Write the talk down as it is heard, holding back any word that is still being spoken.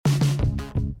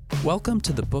Welcome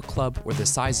to the book club where the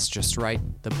size is just right,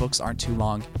 the books aren't too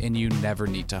long, and you never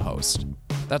need to host.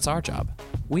 That's our job.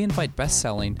 We invite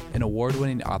best-selling and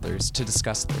award-winning authors to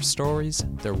discuss their stories,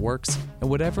 their works,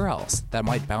 and whatever else that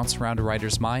might bounce around a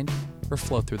writer's mind or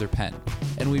flow through their pen.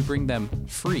 And we bring them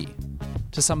free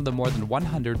to some of the more than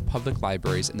 100 public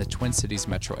libraries in the Twin Cities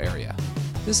metro area.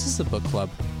 This is the book club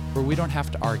where we don't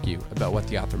have to argue about what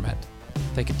the author meant.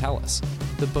 They can tell us.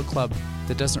 The book club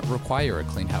that doesn't require a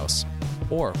clean house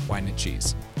or wine and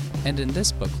cheese. And in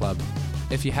this book club,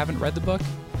 if you haven't read the book,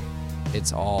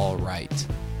 it's all right.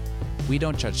 We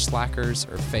don't judge slackers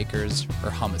or fakers or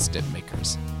hummus dip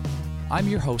makers. I'm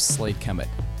your host, Slade Kemet,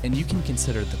 and you can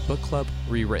consider the book club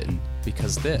rewritten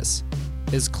because this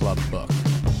is Club Book.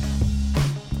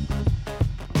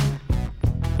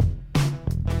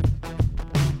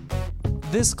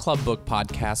 This Club Book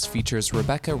podcast features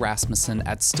Rebecca Rasmussen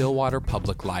at Stillwater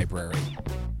Public Library.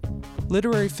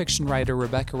 Literary fiction writer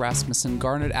Rebecca Rasmussen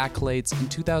garnered accolades in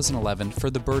 2011 for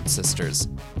The Bird Sisters,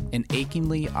 an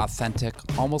achingly authentic,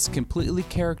 almost completely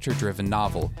character-driven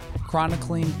novel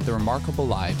chronicling the remarkable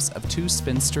lives of two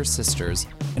spinster sisters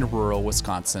in rural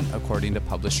Wisconsin, according to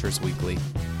Publishers Weekly.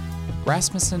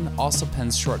 Rasmussen also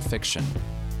pens short fiction.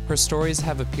 Her stories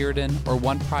have appeared in or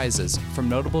won prizes from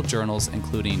notable journals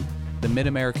including the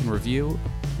Mid-American Review,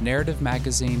 Narrative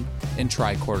Magazine, and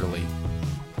Tri-Quarterly.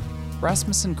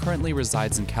 Rasmussen currently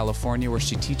resides in California where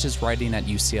she teaches writing at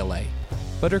UCLA,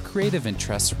 but her creative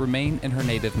interests remain in her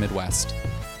native Midwest.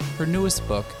 Her newest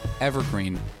book,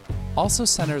 Evergreen, also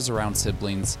centers around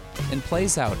siblings and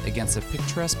plays out against a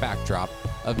picturesque backdrop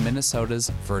of Minnesota's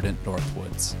verdant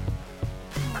Northwoods.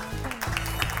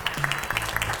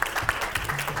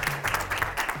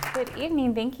 Good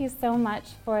evening. Thank you so much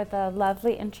for the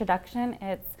lovely introduction.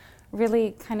 It's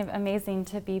really kind of amazing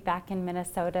to be back in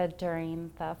Minnesota during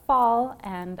the fall,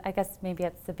 and I guess maybe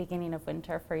it's the beginning of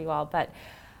winter for you all, but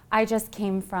I just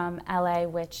came from LA,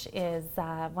 which is,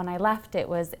 when I left it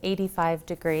was 85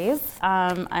 degrees,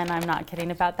 and I'm not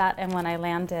kidding about that, and when I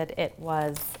landed it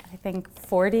was, I think,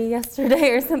 40 yesterday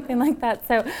or something like that,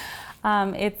 so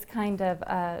it's kind of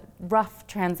a rough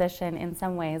transition in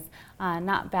some ways,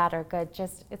 not bad or good,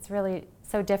 just it's really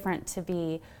so different to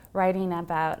be writing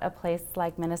about a place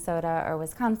like Minnesota or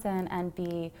Wisconsin and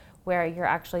be where you're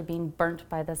actually being burnt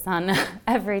by the sun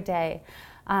every day.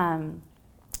 So,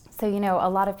 you know, a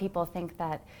lot of people think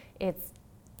that it's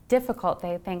difficult.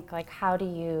 They think, like, how do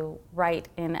you write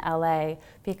in LA?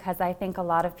 Because I think a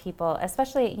lot of people,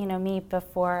 especially, you know, me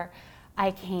before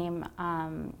I came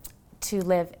to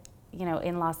live, you know,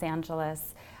 in Los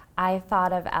Angeles, I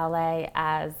thought of LA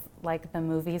as like the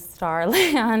movie star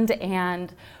land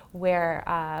and where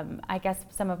I guess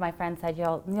some of my friends said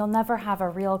you'll never have a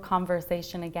real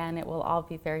conversation again. It will all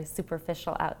be very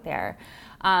superficial out there.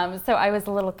 So I was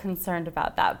a little concerned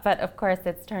about that. But of course,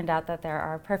 it's turned out that there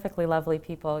are perfectly lovely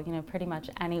people, you know, pretty much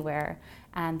anywhere.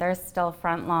 And there's still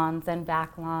front lawns and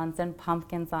back lawns and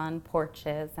pumpkins on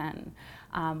porches and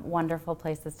wonderful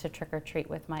places to trick or treat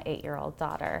with my 8-year-old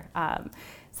daughter.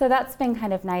 So that's been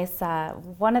kind of nice.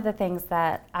 One of the things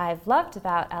that I've loved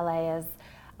about LA is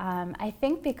I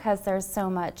think because there's so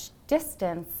much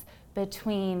distance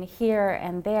between here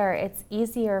and there, it's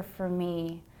easier for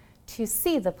me to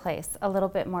see the place a little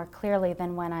bit more clearly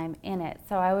than when I'm in it.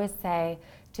 So I always say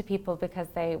to people, because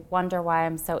they wonder why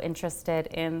I'm so interested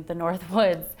in the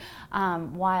Northwoods,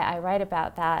 why I write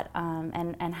about that,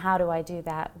 and how do I do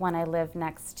that when I live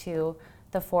next to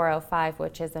the 405,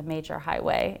 which is a major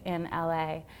highway in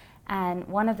LA. And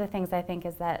one of the things I think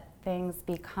is that things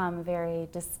become very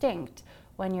distinct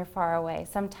when you're far away.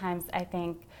 Sometimes I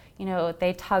think, you know,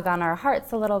 they tug on our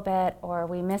hearts a little bit, or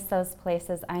we miss those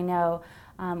places. I know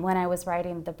when I was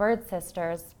writing The Bird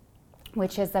Sisters,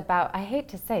 which is about, I hate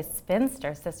to say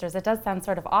spinster sisters, it does sound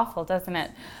sort of awful, doesn't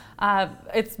it?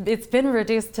 It's been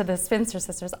reduced to the spinster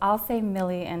sisters. I'll say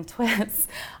Millie and Twits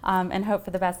and hope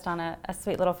for the best on a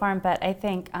sweet little farm, but I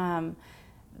think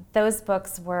those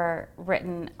books were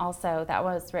written also, that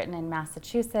was written in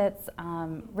Massachusetts,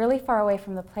 really far away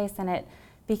from the place, and it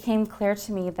became clear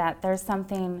to me that there's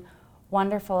something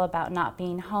wonderful about not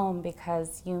being home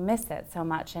because you miss it so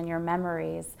much, and your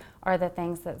memories are the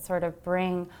things that sort of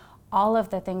bring all of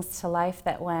the things to life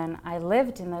that when I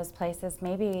lived in those places,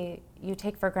 maybe you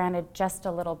take for granted just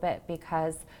a little bit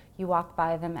because you walk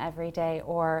by them every day,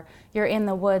 or you're in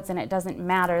the woods and it doesn't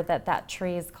matter that that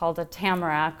tree is called a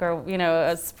tamarack or, you know,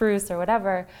 a spruce or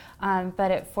whatever,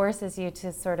 but it forces you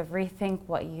to sort of rethink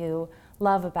what you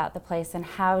love about the place and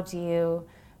how do you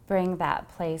bring that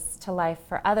place to life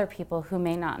for other people who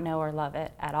may not know or love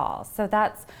it at all. So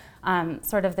that's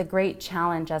sort of the great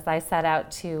challenge as I set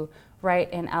out to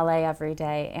write in LA every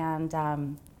day.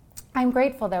 And I'm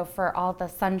grateful though for all the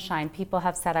sunshine. People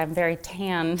have said I'm very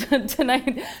tanned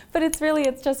tonight, but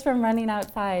it's just from running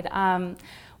outside.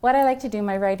 What I like to do,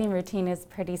 my writing routine is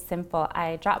pretty simple.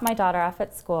 I drop my daughter off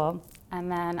at school,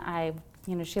 and then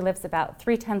she lives about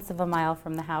 3/10 of a mile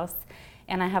from the house,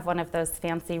 and I have one of those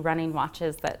fancy running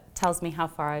watches that tells me how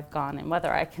far I've gone and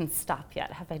whether I can stop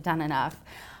yet. Have I done enough?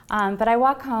 But I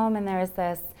walk home, and there is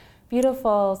this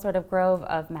beautiful sort of grove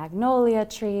of magnolia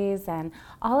trees and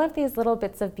all of these little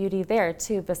bits of beauty there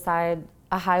too, beside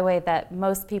a highway that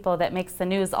most people, that makes the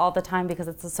news all the time because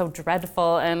it's so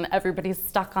dreadful and everybody's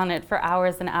stuck on it for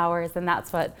hours and hours, and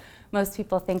that's what most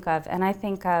people think of. And I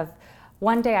think of,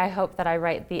 one day I hope that I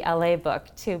write the LA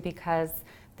book too, because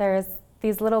there's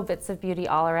these little bits of beauty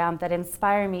all around that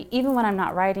inspire me, even when I'm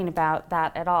not writing about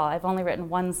that at all. I've only written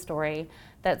one story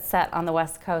that's set on the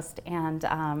West Coast, and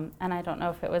I don't know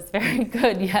if it was very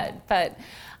good yet, but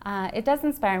it does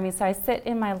inspire me. So I sit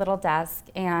in my little desk,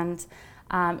 and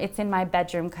it's in my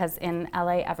bedroom, because in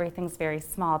LA everything's very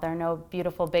small. There are no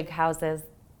beautiful big houses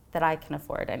that I can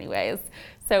afford anyways.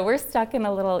 So we're stuck in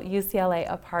a little UCLA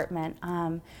apartment,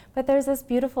 but there's this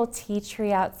beautiful tea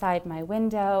tree outside my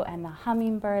window, and the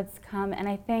hummingbirds come, and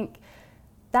I think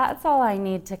that's all I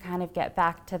need to kind of get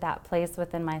back to that place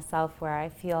within myself where I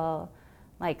feel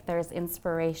like there's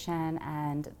inspiration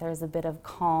and there's a bit of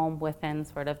calm within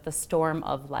sort of the storm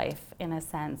of life, in a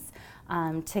sense,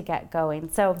 to get going.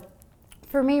 So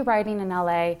for me, writing in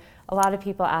LA, a lot of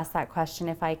people ask that question,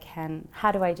 if I can,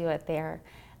 how do I do it there?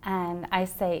 And I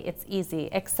say it's easy,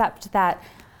 except that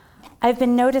I've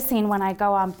been noticing when I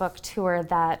go on book tour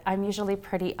that I'm usually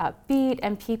pretty upbeat,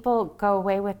 and people go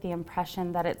away with the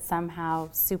impression that it's somehow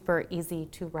super easy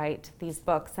to write these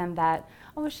books, and that,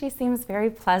 oh, she seems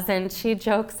very pleasant, she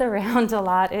jokes around a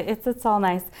lot, it's all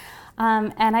nice.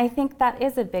 And I think that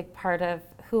is a big part of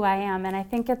who I am, and I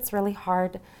think it's really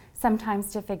hard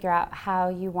sometimes to figure out how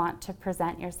you want to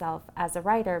present yourself as a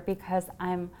writer, because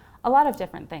I'm a lot of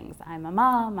different things. I'm a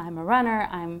mom, I'm a runner,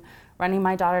 I'm running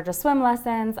my daughter to swim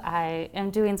lessons, I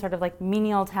am doing sort of like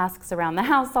menial tasks around the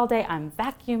house all day, I'm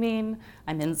vacuuming,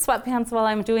 I'm in sweatpants while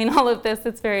I'm doing all of this,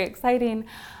 it's very exciting.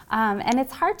 And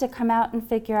it's hard to come out and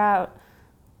figure out,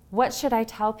 what should I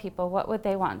tell people, what would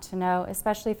they want to know,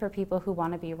 especially for people who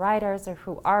want to be writers or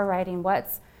who are writing,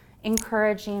 what's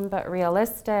encouraging but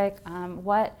realistic,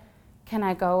 what can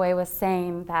I go away with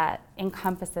saying that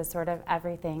encompasses sort of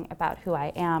everything about who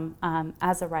I am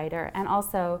as a writer and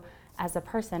also as a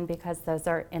person, because those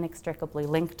are inextricably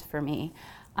linked for me.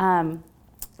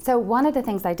 So one of the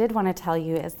things I did want to tell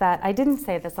you is that I didn't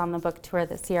say this on the book tour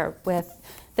this year. With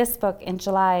this book in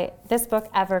July, this book,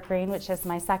 Evergreen, which is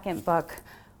my second book,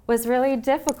 was really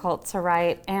difficult to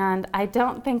write, and I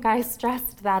don't think I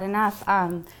stressed that enough.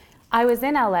 I was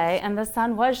in LA and the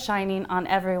sun was shining on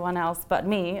everyone else but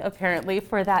me, apparently,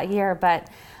 for that year. But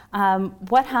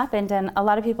what happened, and a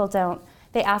lot of people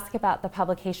they ask about the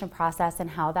publication process and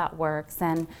how that works.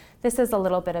 And this is a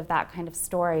little bit of that kind of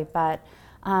story. But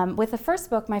with the first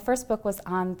book, my first book was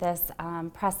on this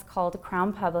press called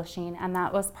Crown Publishing, and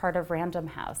that was part of Random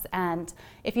House. And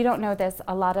if you don't know this,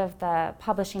 a lot of the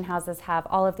publishing houses have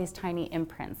all of these tiny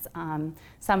imprints.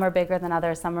 Some are bigger than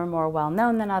others, some are more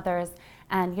well-known than others.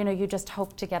 And you just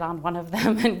hope to get on one of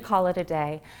them and call it a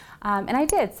day. And I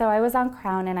did. So I was on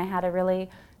Crown, and I had a really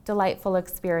delightful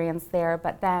experience there.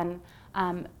 But then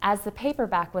as the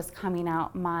paperback was coming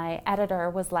out, my editor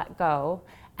was let go.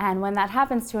 And when that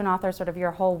happens to an author, sort of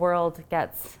your whole world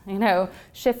gets,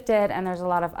 shifted, and there's a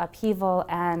lot of upheaval,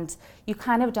 and you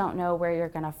kind of don't know where you're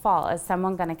going to fall. Is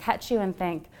someone going to catch you and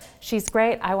think, she's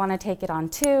great, I want to take it on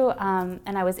too?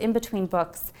 And I was in between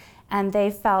books, and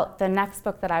they felt the next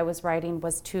book that I was writing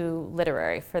was too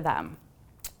literary for them.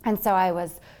 And so I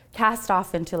was cast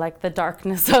off into like the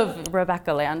darkness of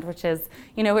Rebecca land, which is,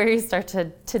 where you start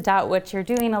to doubt what you're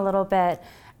doing a little bit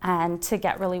and to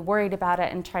get really worried about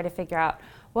it and try to figure out,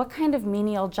 what kind of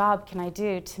menial job can I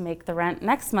do to make the rent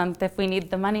next month if we need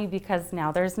the money, because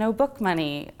now there's no book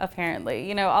money,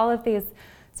 apparently. All of these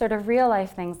sort of real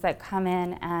life things that come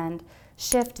in and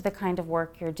shift the kind of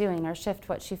work you're doing or shift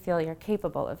what you feel you're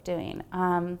capable of doing.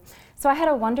 So I had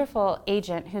a wonderful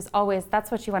agent who's always, that's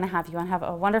what you want to have. You want to have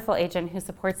a wonderful agent who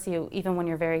supports you even when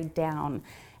you're very down.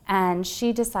 And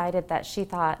she decided that she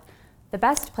thought the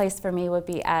best place for me would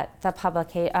be at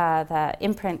the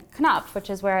imprint Knopf, which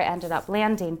is where I ended up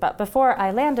landing. But before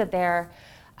I landed there,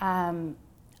 I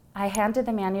handed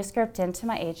the manuscript in to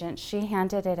my agent. She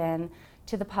handed it in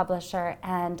to the publisher,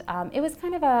 and it was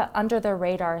kind of a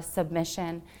under-the-radar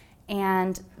submission.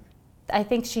 And I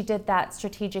think she did that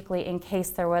strategically in case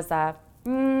there was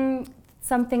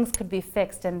some things could be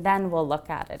fixed, and then we'll look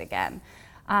at it again.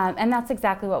 And that's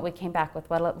exactly what we came back with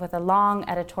a long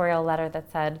editorial letter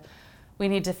that said, we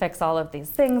need to fix all of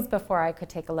these things before I could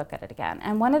take a look at it again.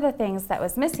 And one of the things that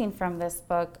was missing from this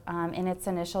book in its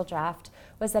initial draft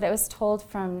was that it was told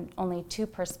from only 2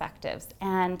 perspectives.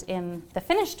 And in the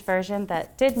finished version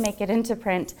that did make it into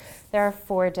print, there are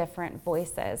 4 different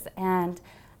voices. And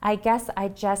I guess I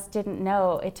just didn't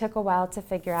know. It took a while to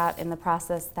figure out in the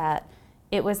process that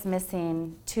it was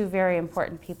missing 2 very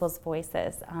important people's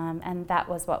voices. And that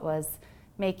was what was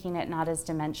making it not as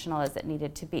dimensional as it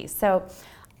needed to be. So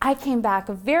I came back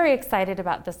very excited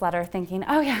about this letter, thinking,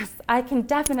 oh yes, I can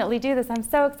definitely do this. I'm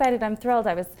so excited, I'm thrilled.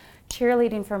 I was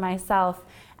cheerleading for myself.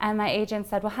 And my agent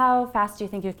said, well, how fast do you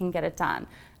think you can get it done?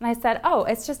 And I said, oh,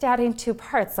 it's just adding 2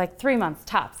 parts, like 3 months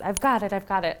tops. I've got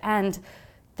it. And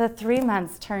the 3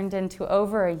 months turned into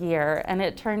over a year, and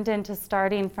it turned into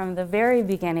starting from the very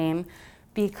beginning,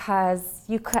 because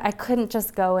I couldn't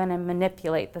just go in and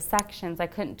manipulate the sections. I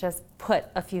couldn't just put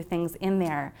a few things in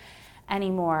there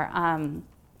anymore.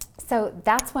 So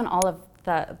that's when all of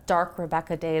the dark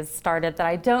Rebecca days started that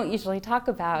I don't usually talk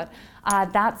about.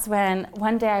 That's when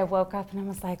one day I woke up and I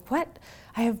was like, what?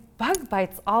 I have bug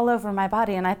bites all over my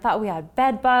body. And I thought we had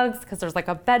bed bugs because there's like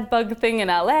a bed bug thing in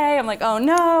LA. I'm like, oh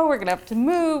no, we're gonna have to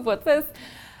move, what's this?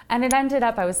 And it ended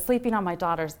up, I was sleeping on my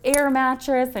daughter's air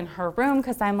mattress in her room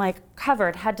because I'm like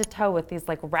covered head to toe with these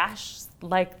like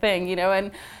rash-like thing,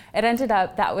 and it ended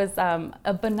up that was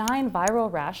a benign viral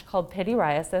rash called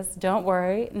pityriasis. Don't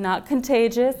worry, not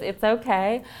contagious, it's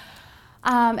okay.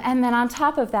 And then on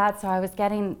top of that, so I was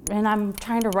and I'm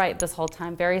trying to write this whole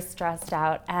time, very stressed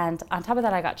out, and on top of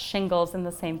that I got shingles in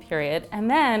the same period.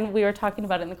 And then we were talking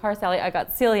about it in the car, Sally, I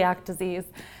got celiac disease.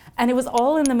 And it was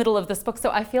all in the middle of this book.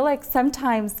 So I feel like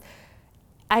sometimes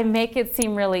I make it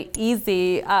seem really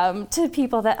easy to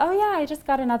people that, oh yeah, I just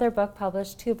got another book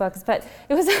published, 2 books. But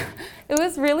it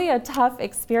was really a tough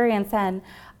experience. And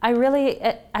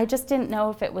I just didn't know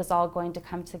if it was all going to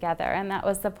come together. And that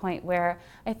was the point where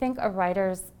I think a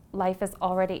writer's life is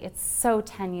it's so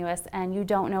tenuous, and you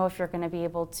don't know if you're going to be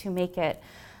able to make it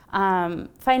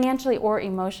financially or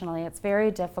emotionally. It's very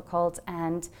difficult.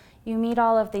 And you meet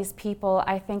all of these people,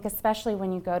 I think, especially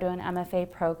when you go to an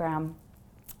MFA program,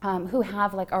 who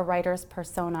have like a writer's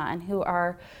persona and who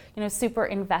are, super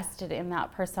invested in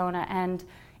that persona. And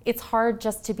it's hard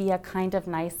just to be a kind of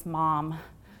nice mom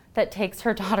that takes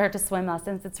her daughter to swim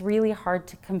lessons. It's really hard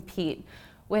to compete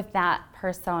with that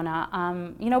persona.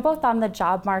 Both on the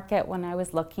job market when I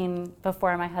was looking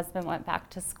before my husband went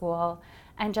back to school,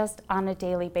 and just on a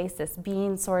daily basis,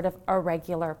 being sort of a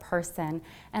regular person,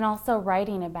 and also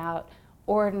writing about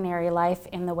ordinary life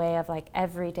in the way of like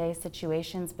everyday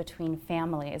situations between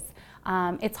families.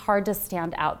 It's hard to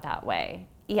stand out that way.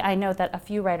 I know that a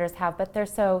few writers have, but they're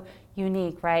so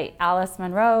unique, right? Alice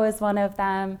Munro is one of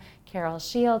them. Carol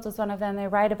Shields is one of them. They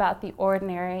write about the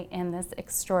ordinary in this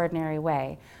extraordinary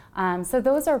way. So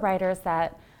those are writers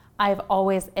that I've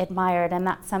always admired, and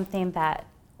that's something that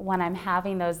when I'm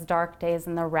having those dark days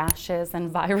and the rashes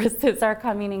and viruses are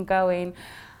coming and going,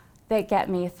 that get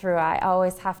me through. I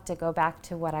always have to go back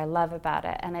to what I love about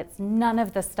it. And it's none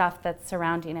of the stuff that's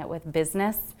surrounding it with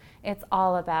business. It's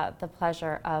all about the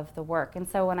pleasure of the work. And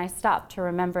so when I stop to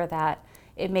remember that,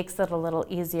 it makes it a little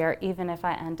easier, even if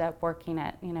I end up working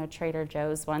at, Trader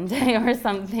Joe's one day or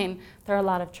something. There are a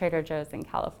lot of Trader Joe's in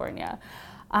California.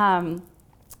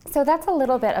 So that's a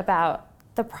little bit about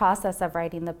the process of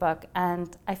writing the book,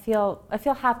 and I feel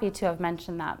happy to have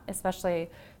mentioned that, especially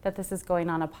that this is going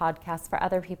on a podcast for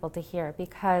other people to hear,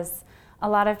 because a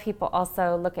lot of people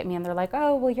also look at me and they're like,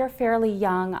 oh, well, you're fairly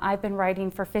young. I've been writing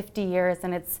for 50 years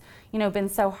and it's been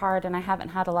so hard and I haven't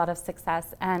had a lot of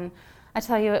success. And I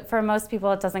tell you, for most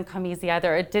people, it doesn't come easy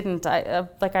either. It didn't. I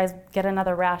get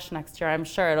another rash next year, I'm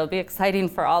sure. It'll be exciting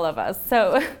for all of us.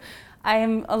 So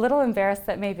I'm a little embarrassed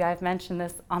that maybe I've mentioned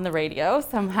this on the radio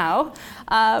somehow,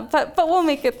 but we'll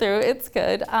make it through. It's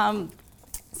good.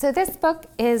 So this book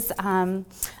is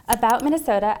about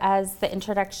Minnesota, as the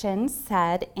introduction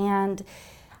said, and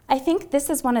I think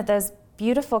this is one of those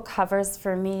beautiful covers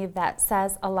for me that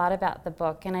says a lot about the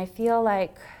book. And I feel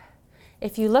like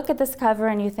if you look at this cover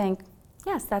and you think,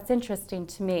 yes, that's interesting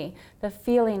to me, the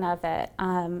feeling of it,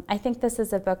 I think this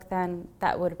is a book then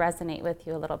that would resonate with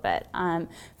you a little bit.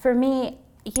 For me,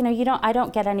 I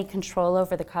don't get any control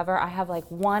over the cover. I have like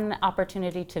one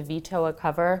opportunity to veto a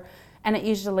cover, and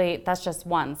that's just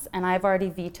once. And I've already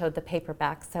vetoed the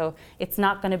paperback, so it's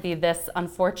not going to be this,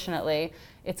 unfortunately.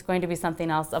 It's going to be something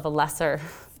else of a lesser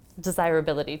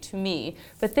desirability to me.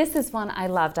 But this is one I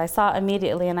loved. I saw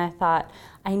immediately and I thought,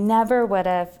 I never would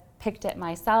have picked it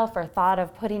myself or thought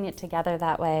of putting it together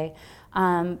that way.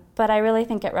 But I really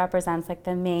think it represents like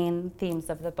the main themes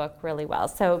of the book really well.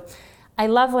 So I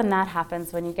love when that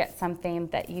happens, when you get something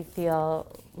that you feel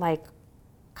like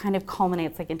kind of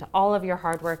culminates like into all of your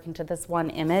hard work into this one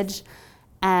image,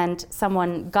 and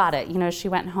someone got it. You know, she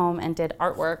went home and did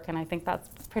artwork, and I think that's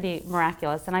pretty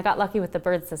miraculous. And I got lucky with the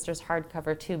Bird Sisters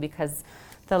hardcover too, because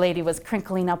the lady was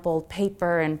crinkling up old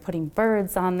paper and putting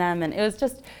birds on them, and it was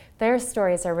just, their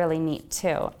stories are really neat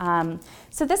too.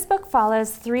 So this book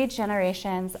follows 3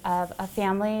 generations of a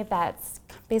family that's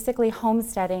basically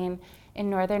homesteading in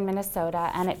northern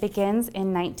Minnesota, and it begins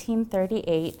in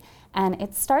 1938, and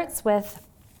it starts with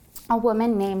a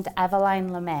woman named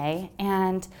Eveline LeMay,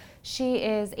 and she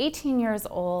is 18 years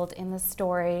old in the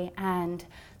story, and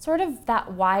sort of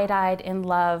that wide-eyed in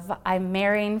love, I'm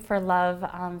marrying for love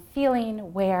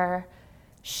feeling, where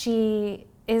she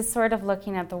is sort of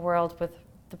looking at the world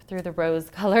through the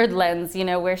rose-colored lens, you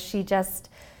know, where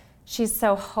she's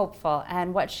so hopeful.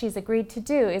 And what she's agreed to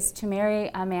do is to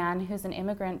marry a man who's an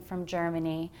immigrant from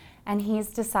Germany, and he's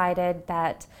decided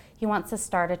that he wants to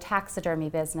start a taxidermy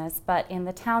business, but in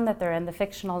the town that they're in, the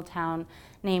fictional town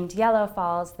named Yellow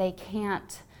Falls,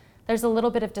 there's a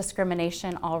little bit of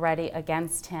discrimination already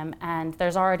against him, and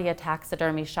there's already a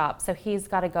taxidermy shop, so he's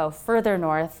got to go further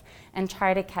north and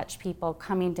try to catch people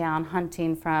coming down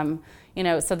hunting from, you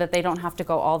know, so that they don't have to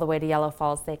go all the way to Yellow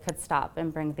Falls. They could stop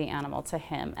and bring the animal to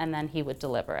him, and then he would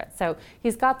deliver it. So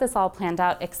he's got this all planned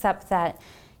out, except that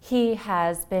he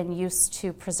has been used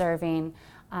to preserving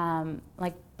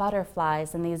like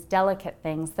butterflies and these delicate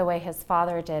things the way his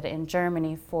father did in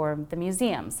Germany for the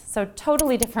museums. So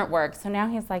totally different work. So now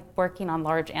he's like working on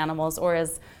large animals, or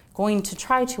is going to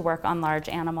try to work on large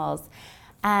animals.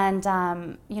 And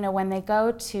you know, when they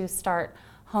go to start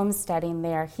homesteading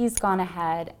there, he's gone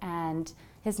ahead, and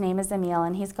his name is Emil,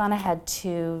 and he's gone ahead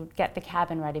to get the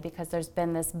cabin ready because there's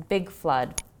been this big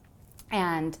flood,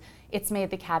 and it's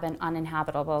made the cabin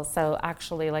uninhabitable. So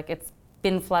actually, like, it's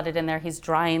been flooded in there. He's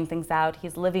drying things out.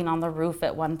 He's living on the roof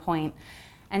at one point.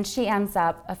 And she ends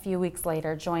up a few weeks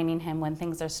later joining him when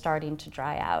things are starting to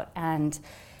dry out. And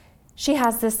she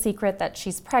has this secret that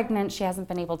she's pregnant. She hasn't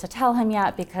been able to tell him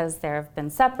yet because they've been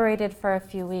separated for a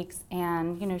few weeks.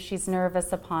 And, you know, she's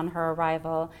nervous upon her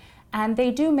arrival. And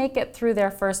they do make it through their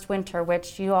first winter,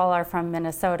 which you all are from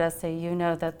Minnesota, so you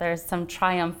know that there's some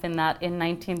triumph in that in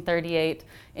 1938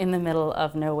 in the middle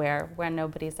of nowhere where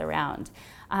nobody's around.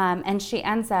 And she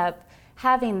ends up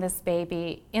having this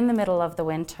baby in the middle of the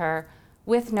winter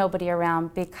with nobody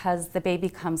around because the baby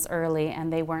comes early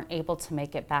and they weren't able to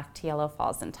make it back to Yellow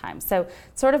Falls in time. So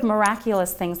sort of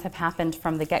miraculous things have happened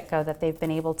from the get-go that they've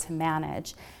been able to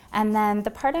manage. And then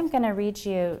the part I'm going to read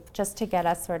you, just to get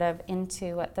us sort of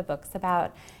into what the book's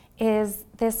about, is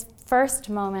this first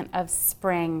moment of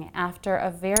spring after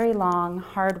a very long,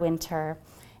 hard winter.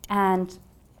 And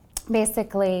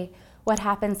basically what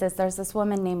happens is there's this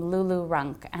woman named Lulu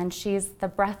Runk, and she's the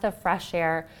breath of fresh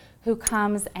air who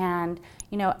comes, and,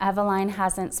 you know, Eveline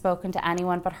hasn't spoken to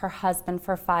anyone but her husband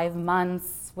for 5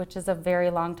 months, which is a very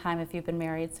long time if you've been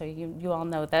married, so you all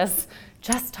know this,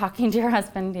 just talking to your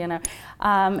husband, you know.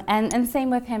 And same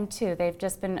with him too. They've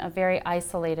just been a very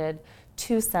isolated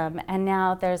twosome, and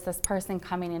now there's this person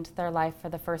coming into their life for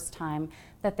the first time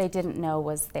that they didn't know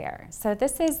was there. So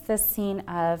this is the scene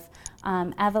of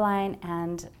Eveline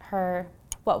and her,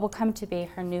 what will come to be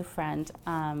her new friend,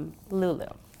 Lulu.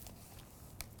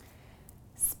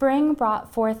 Spring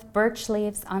brought forth birch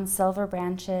leaves on silver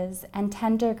branches and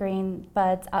tender green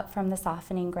buds up from the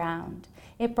softening ground.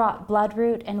 It brought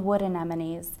bloodroot and wood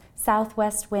anemones,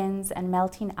 southwest winds and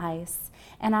melting ice,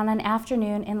 and on an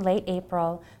afternoon in late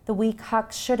April, the week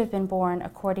Hucks should have been born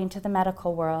according to the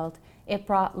medical world, it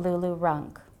brought Lulu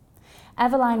Runk.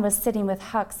 Eveline was sitting with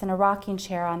Hucks in a rocking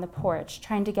chair on the porch,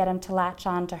 trying to get him to latch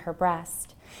on to her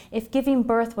breast. If giving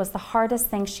birth was the hardest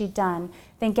thing she'd done,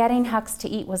 then getting Hucks to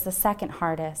eat was the second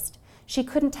hardest. She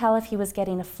couldn't tell if he was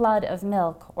getting a flood of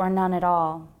milk or none at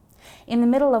all. In the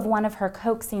middle of one of her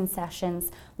coaxing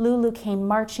sessions, Lulu came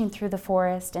marching through the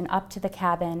forest and up to the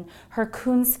cabin, her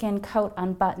coonskin coat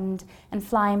unbuttoned and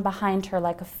flying behind her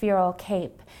like a feral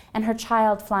cape, and her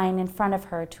child flying in front of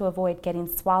her to avoid getting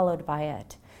swallowed by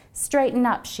it. "Straighten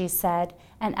up," she said,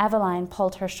 and Eveline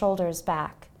pulled her shoulders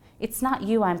back. "It's not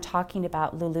you I'm talking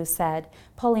about," Lulu said,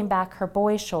 pulling back her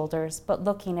boy's shoulders, but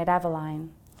looking at Eveline.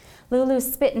 Lulu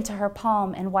spit into her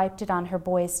palm and wiped it on her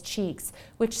boy's cheeks,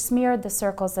 which smeared the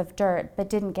circles of dirt but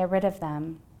didn't get rid of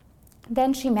them.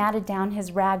 Then she matted down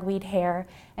his ragweed hair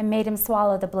and made him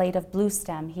swallow the blade of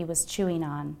bluestem he was chewing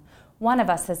on. "One of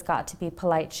us has got to be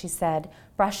polite," she said,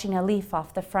 brushing a leaf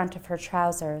off the front of her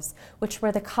trousers, which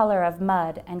were the color of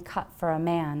mud and cut for a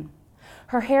man.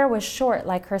 Her hair was short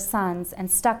like her son's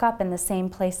and stuck up in the same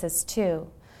places too.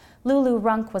 Lulu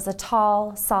Runk was a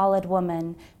tall, solid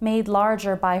woman, made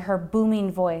larger by her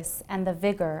booming voice and the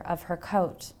vigor of her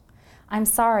coat. "I'm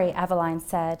sorry," Eveline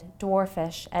said,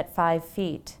 dwarfish at 5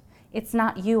 feet. "It's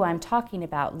not you I'm talking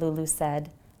about," Lulu said,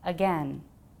 again.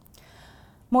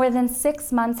 More than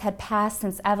 6 months had passed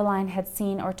since Eveline had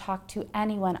seen or talked to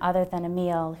anyone other than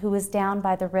Emil, who was down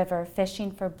by the river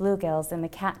fishing for bluegills in the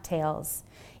cattails.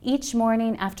 Each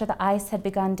morning after the ice had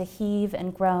begun to heave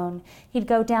and groan, he'd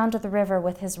go down to the river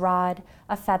with his rod,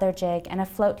 a feather jig, and a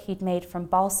float he'd made from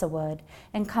balsa wood,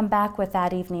 and come back with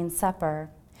that evening's supper.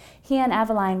 He and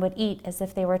Eveline would eat as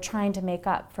if they were trying to make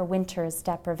up for winter's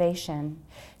deprivation.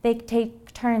 They'd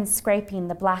take turns scraping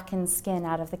the blackened skin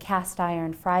out of the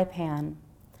cast-iron fry pan.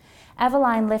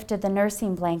 Eveline lifted the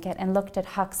nursing blanket and looked at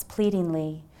Hux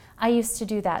pleadingly. "I used to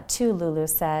do that too," Lulu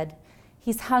said.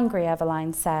 "He's hungry,"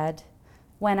 Eveline said.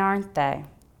 "When aren't they?"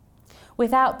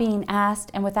 Without being asked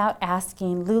and without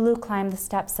asking, Lulu climbed the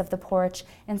steps of the porch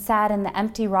and sat in the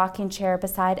empty rocking chair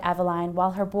beside Eveline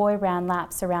while her boy ran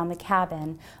laps around the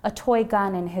cabin, a toy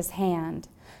gun in his hand.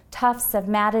 Tufts of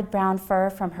matted brown fur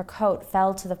from her coat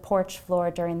fell to the porch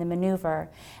floor during the maneuver,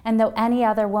 and though any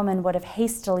other woman would have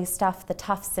hastily stuffed the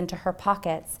tufts into her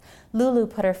pockets, Lulu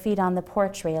put her feet on the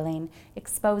porch railing,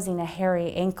 exposing a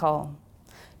hairy ankle.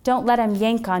 "Don't let him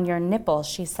yank on your nipple,"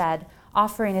 she said,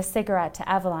 offering a cigarette to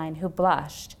Eveline, who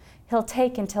blushed. "He'll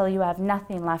take until you have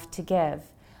nothing left to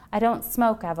give." "I don't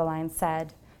smoke," Eveline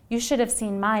said. "You should have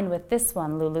seen mine with this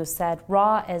one," Lulu said,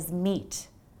 "raw as meat."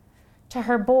 To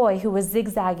her boy, who was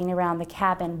zigzagging around the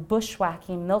cabin,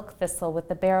 bushwhacking milk thistle with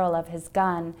the barrel of his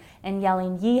gun and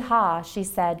yelling, "Yee-haw," she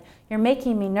said, "You're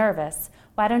making me nervous.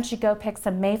 Why don't you go pick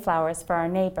some mayflowers for our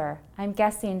neighbor? I'm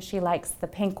guessing she likes the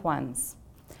pink ones."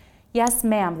 "Yes,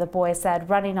 ma'am," the boy said,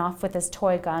 running off with his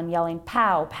toy gun, yelling,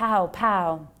 "Pow, pow,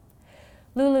 pow."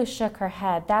 Lulu shook her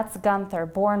head. "That's Gunther,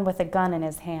 born with a gun in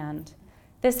his hand."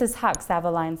 "This is Hux,"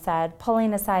 Eveline said,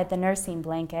 pulling aside the nursing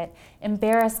blanket,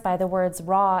 embarrassed by the words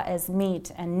raw as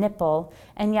meat and nipple,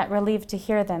 and yet relieved to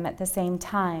hear them at the same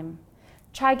time.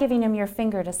 "Try giving him your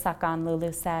finger to suck on,"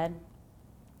 Lulu said.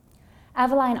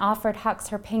 Eveline offered Hux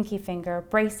her pinky finger,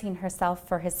 bracing herself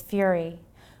for his fury.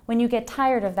 "When you get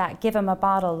tired of that, give him a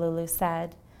bottle," Lulu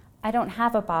said. "I don't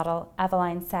have a bottle,"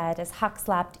 Eveline said as Hux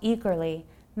lapped eagerly,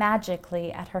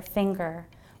 magically at her finger.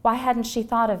 Why hadn't she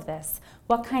thought of this?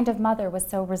 What kind of mother was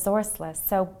so resourceless,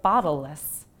 so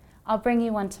bottleless? "I'll bring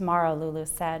you one tomorrow," Lulu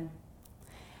said.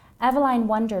 Eveline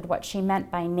wondered what she meant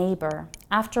by neighbor.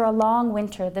 After a long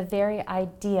winter, the very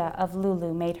idea of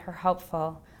Lulu made her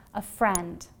hopeful. A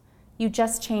friend. "You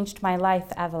just changed my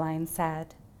life," Eveline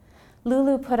said.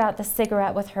 Lulu put out the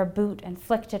cigarette with her boot and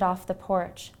flicked it off the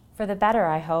porch. "For the better,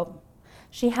 I hope."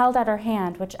 She held out her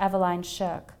hand, which Eveline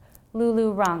shook.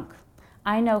 "Lulu Runk."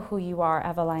 "I know who you are,"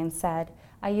 Eveline said.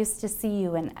 "I used to see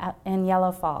you in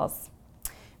Yellow Falls."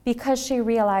 Because she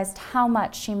realized how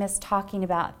much she missed talking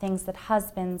about things that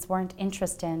husbands weren't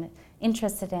interested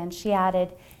in, she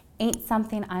added, "Ain't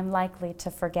something I'm likely to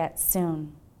forget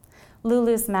soon."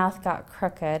 Lulu's mouth got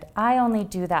crooked. "I only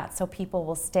do that so people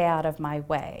will stay out of my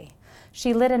way."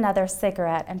 She lit another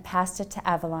cigarette and passed it to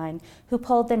Eveline, who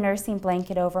pulled the nursing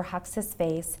blanket over Hux's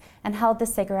face and held the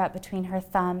cigarette between her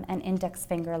thumb and index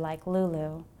finger like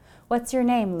Lulu. "What's your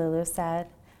name?" Lulu said.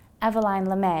 "Eveline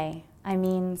LeMay. I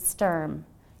mean Sturm.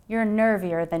 You're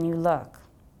nervier than you look."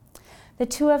 The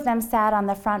two of them sat on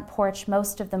the front porch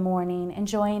most of the morning,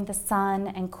 enjoying the sun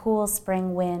and cool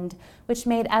spring wind, which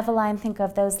made Eveline think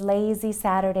of those lazy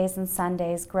Saturdays and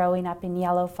Sundays growing up in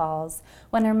Yellow Falls,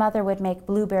 when her mother would make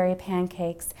blueberry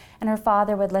pancakes and her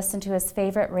father would listen to his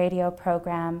favorite radio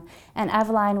program, and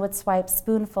Eveline would swipe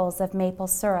spoonfuls of maple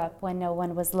syrup when no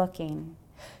one was looking.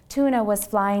 Tuna was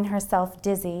flying herself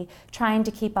dizzy, trying to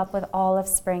keep up with all of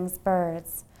spring's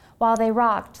birds. While they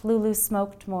rocked, Lulu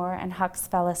smoked more and Hux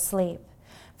fell asleep.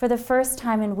 For the first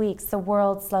time in weeks, the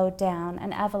world slowed down,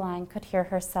 and Eveline could hear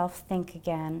herself think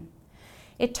again.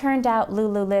 It turned out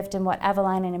Lulu lived in what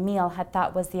Eveline and Emil had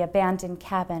thought was the abandoned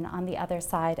cabin on the other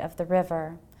side of the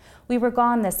river. "We were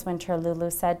gone this winter," Lulu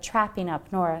said, "trapping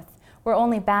up north. We're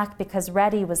only back because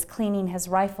Reddy was cleaning his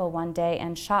rifle one day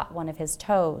and shot one of his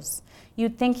toes.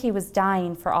 You'd think he was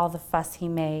dying for all the fuss he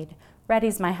made.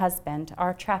 Reddy's my husband.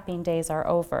 Our trapping days are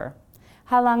over."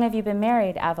 "How long have you been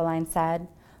married?" Eveline said.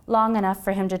 "Long enough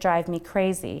for him to drive me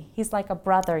crazy. He's like a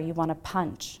brother you want to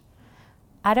punch."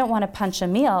 "I don't want to punch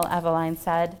Emil," Eveline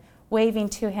said, waving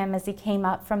to him as he came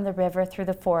up from the river through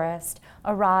the forest,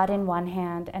 a rod in one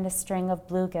hand and a string of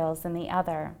bluegills in the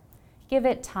other. "Give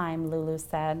it time," Lulu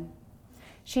said.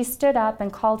 She stood up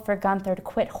and called for Gunther to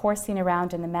quit horsing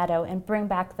around in the meadow and bring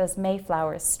back those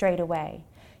mayflowers straight away.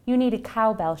 You need a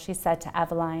cowbell, she said to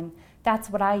Eveline. That's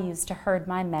what I use to herd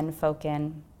my menfolk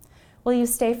in. Will you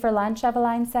stay for lunch,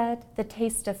 Eveline said, the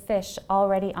taste of fish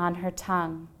already on her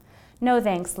tongue. No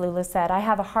thanks, Lulu said. I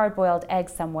have a hard-boiled egg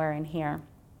somewhere in here.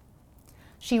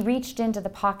 She reached into the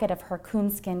pocket of her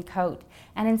coonskin coat,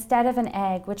 and instead of an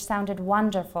egg, which sounded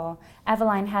wonderful,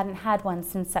 Eveline hadn't had one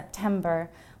since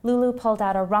September, Lulu pulled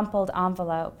out a rumpled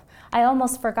envelope. I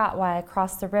almost forgot why I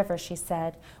crossed the river, she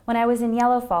said. When I was in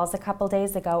Yellow Falls a couple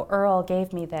days ago, Earl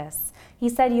gave me this. He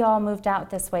said you all moved out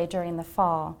this way during the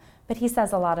fall, but he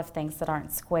says a lot of things that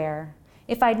aren't square.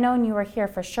 If I'd known you were here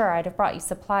for sure, I'd have brought you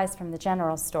supplies from the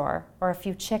general store, or a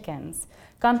few chickens.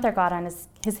 Gunther got on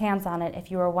his hands on it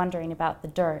if you were wondering about the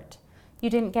dirt.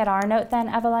 You didn't get our note then,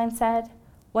 Eveline said.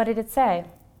 What did it say?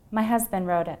 My husband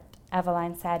wrote it,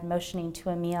 Eveline said, motioning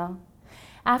to Emil.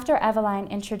 After Eveline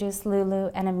introduced Lulu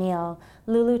and Emil,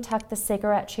 Lulu tucked the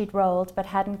cigarette she'd rolled but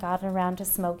hadn't gotten around to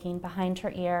smoking behind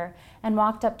her ear and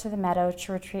walked up to the meadow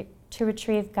to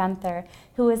retrieve Gunther,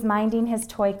 who was minding his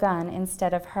toy gun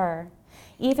instead of her.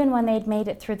 Even when they'd made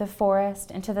it through the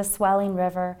forest into the swelling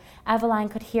river,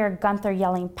 Eveline could hear Gunther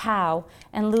yelling, "Pow!"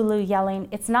 and Lulu yelling,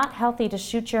 "It's not healthy to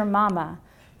shoot your mama,"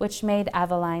 which made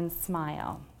Eveline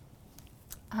smile.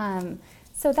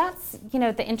 So that's,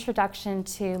 the introduction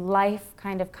to life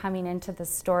kind of coming into the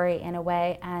story in a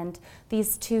way, and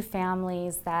these two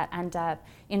families that end up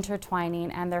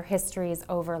intertwining and their histories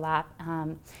overlap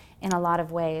in a lot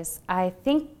of ways. I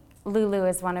think Lulu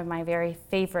is one of my very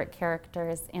favorite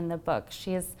characters in the book.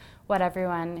 She is what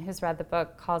everyone who's read the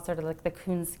book calls sort of like the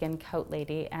coonskin coat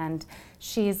lady, and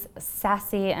she's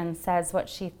sassy and says what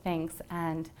she thinks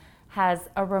and has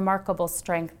a remarkable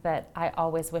strength that I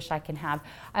always wish I can have.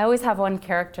 I always have one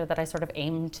character that I sort of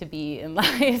aim to be in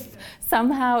life.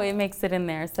 Somehow it makes it in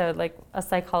there, so like a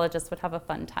psychologist would have a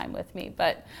fun time with me.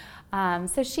 But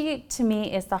so she, to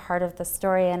me, is the heart of the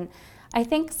story, and I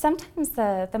think sometimes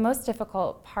the most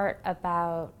difficult part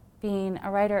about being a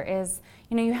writer is,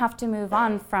 you have to move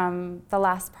on from the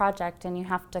last project and you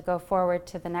have to go forward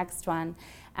to the next one.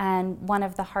 And one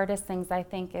of the hardest things, I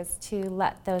think, is to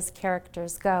let those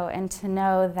characters go and to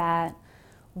know that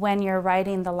when you're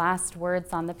writing the last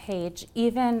words on the page,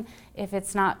 even if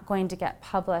it's not going to get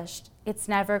published, it's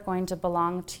never going to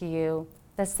belong to you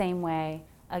the same way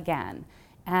again.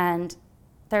 And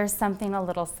there's something a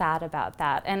little sad about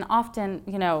that. And often,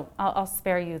 I'll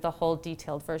spare you the whole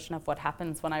detailed version of what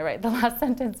happens when I write the last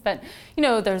sentence, but,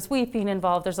 there's weeping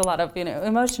involved, there's a lot of,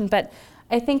 emotion, but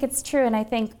I think it's true, and I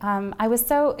think I was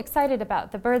so excited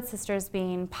about the Bird Sisters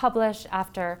being published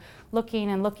after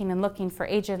looking and looking and looking for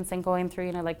agents and going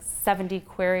through, like 70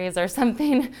 queries or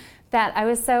something, that I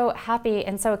was so happy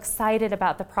and so excited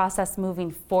about the process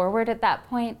moving forward at that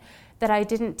point that I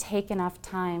didn't take enough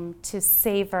time to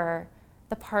savor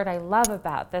the part I love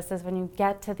about this is when you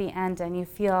get to the end and you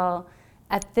feel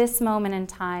at this moment in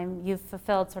time you've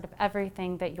fulfilled sort of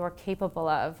everything that you're capable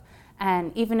of.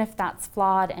 And even if that's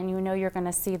flawed and you're going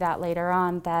to see that later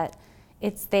on, that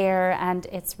it's there and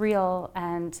it's real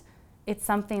and it's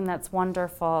something that's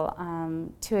wonderful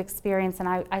to experience. And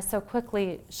I so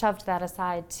quickly shoved that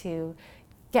aside to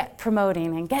get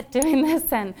promoting and get doing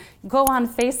this and go on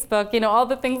Facebook, all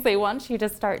the things they want you to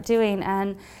start doing.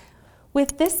 And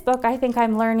with this book, I think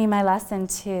I'm learning my lesson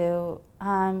to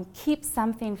keep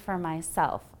something for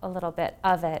myself, a little bit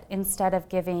of it, instead of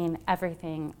giving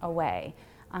everything away.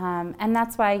 And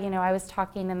that's why, I was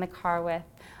talking in the car with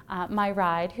my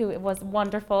ride, who was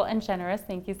wonderful and generous,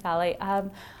 thank you, Sally,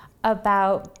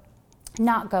 about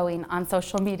not going on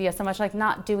social media so much, like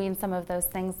not doing some of those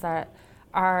things that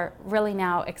are really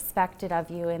now expected of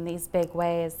you in these big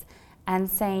ways, and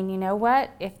saying, you know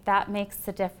what, if that makes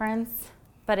a difference,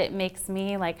 but it makes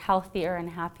me like healthier and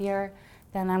happier,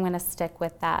 then I'm going to stick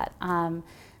with that.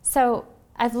 So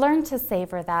I've learned to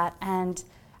savor that, and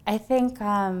I think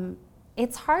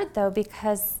it's hard though,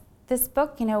 because this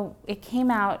book, it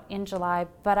came out in July,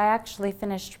 but I actually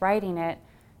finished writing it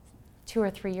 2 or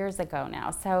 3 years ago now.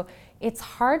 So it's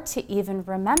hard to even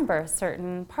remember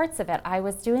certain parts of it. I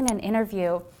was doing an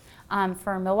interview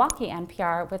for Milwaukee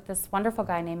NPR with this wonderful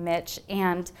guy named Mitch,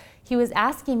 and he was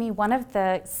asking me one of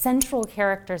the central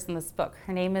characters in this book.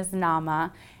 Her name is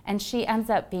Nama, and she ends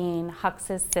up being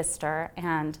Hux's sister,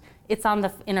 and it's on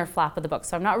the inner flap of the book,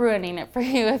 so I'm not ruining it for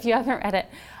you if you haven't read it.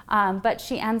 But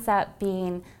she ends up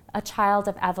being a child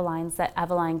of Eveline's that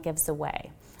Eveline gives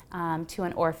away to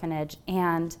an orphanage.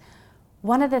 And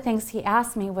one of the things he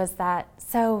asked me was that,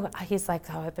 so he's like,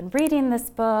 oh, I've been reading this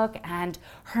book and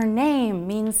her name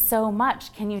means so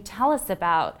much. Can you tell us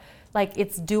about like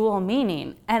it's dual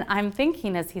meaning. And I'm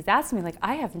thinking as he's asking me, like,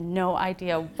 I have no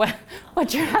idea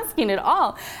what you're asking at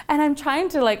all. And I'm trying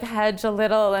to like hedge a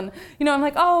little, and I'm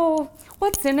like, oh,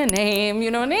 what's in a name?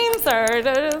 Names are,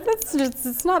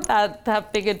 it's not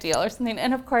that big a deal or something.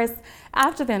 And of course,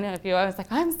 after the interview, I was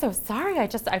like, I'm so sorry,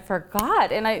 I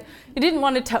forgot. And I didn't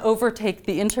want it to overtake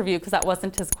the interview because that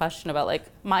wasn't his question about like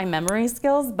my memory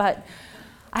skills, but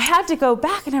I had to go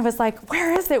back and I was like,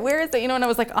 where is it? And I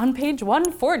was like, on page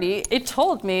 140, it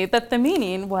told me that the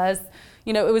meaning was,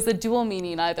 it was a dual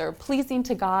meaning, either pleasing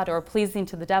to God or pleasing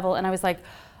to the devil. And I was like,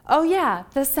 oh yeah,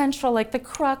 the central, like the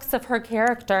crux of her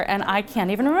character, and I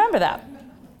can't even remember that.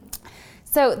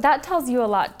 So that tells you a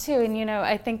lot too, and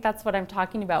I think that's what I'm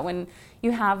talking about when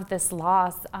you have this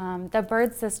loss. The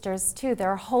Bird Sisters too, there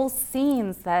are whole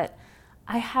scenes that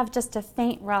I have just a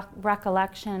faint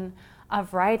recollection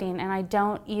of writing, and I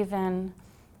don't even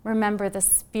remember the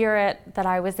spirit that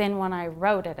I was in when I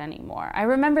wrote it anymore. I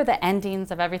remember the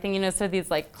endings of everything, so these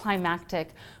like climactic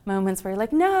moments where you're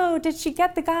like, no, did she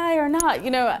get the guy or not,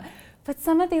 But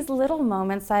some of these little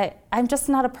moments, I'm just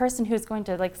not a person who's going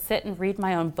to like sit and read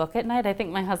my own book at night. I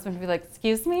think my husband would be like,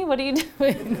 excuse me, what are you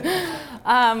doing?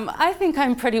 I think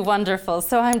I'm pretty wonderful,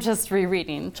 so I'm just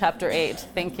rereading chapter 8,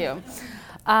 thank you.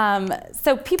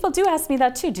 So people do ask me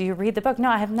that too. Do you read the book? No,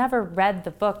 I have never read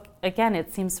the book. Again,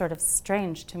 it seems sort of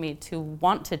strange to me to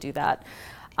want to do that.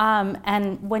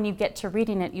 And when you get to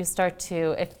reading it, you start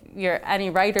to, if you're any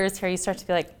writers here, you start to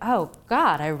be like, oh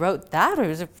God, I wrote that, or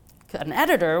was an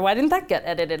editor, why didn't that get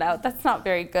edited out? That's not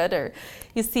very good. Or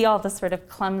you see all the sort of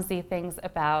clumsy things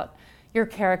about your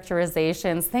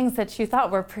characterizations, things that you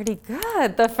thought were pretty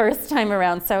good the first time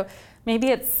around. So maybe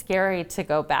it's scary to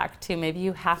go back to. Maybe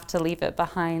you have to leave it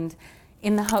behind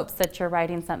in the hopes that you're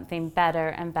writing something better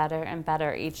and better and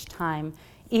better each time,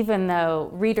 even though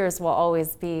readers will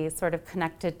always be sort of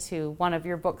connected to one of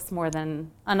your books more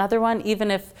than another one.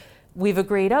 Even if we've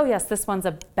agreed, oh yes, this one's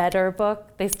a better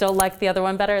book, they still like the other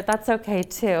one better, that's okay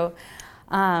too.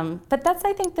 But that's,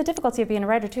 I think, the difficulty of being a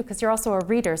writer too, because you're also a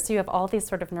reader, so you have all these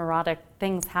sort of neurotic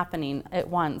things happening at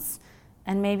once.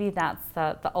 And maybe that's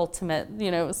the ultimate,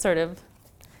 sort of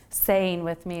saying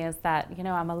with me is that,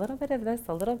 I'm a little bit of this,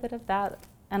 a little bit of that,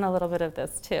 and a little bit of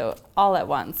this too, all at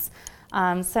once.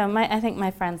 So I think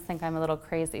my friends think I'm a little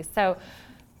crazy. So,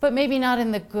 but maybe not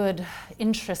in the good,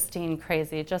 interesting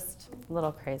crazy, just a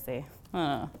little crazy.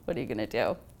 What are you gonna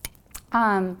do?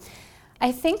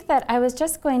 I think that I was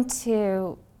just going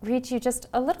to read you just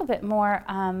a little bit more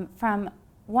from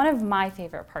one of my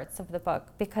favorite parts of the book,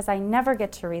 because I never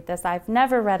get to read this. I've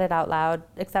never read it out loud,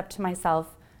 except to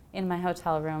myself in my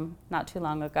hotel room not too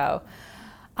long ago.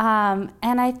 And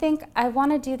I think I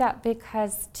want to do that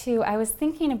because, too, I was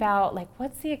thinking about, like,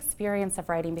 what's the experience of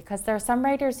writing? Because there are some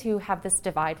writers who have this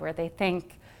divide where they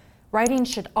think writing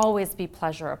should always be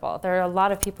pleasurable. There are a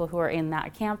lot of people who are in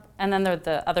that camp, and then there are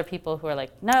the other people who are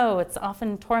like, no, it's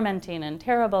often tormenting and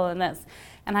terrible and this.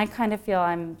 And I kind of feel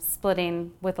I'm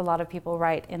splitting with a lot of people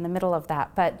right in the middle of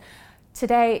that. But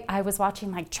today I was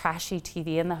watching like trashy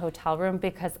TV in the hotel room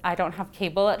because I don't have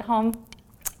cable at home.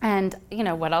 And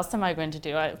what else am I going to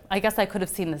do? I guess I could have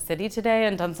seen the city today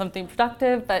and done something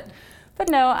productive, but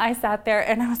no, I sat there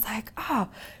and I was like, oh,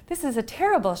 this is a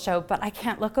terrible show, but I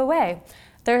can't look away.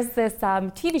 There's this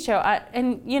TV show,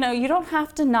 and you don't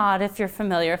have to nod if you're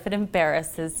familiar, if it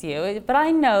embarrasses you, but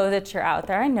I know that you're out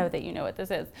there. I know that you know what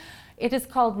this is. It is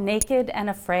called Naked and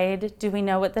Afraid. Do we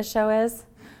know what the show is?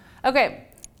 Okay,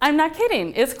 I'm not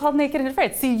kidding. It's called Naked and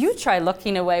Afraid. See, you try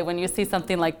looking away when you see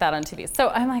something like that on TV. So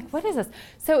I'm like, what is this?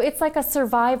 So it's like a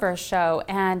Survivor show,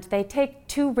 and they take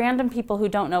two random people who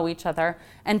don't know each other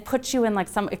and put you in like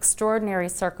some extraordinary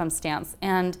circumstance.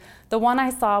 And the one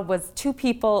I saw was two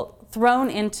people thrown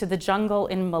into the jungle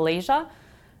in Malaysia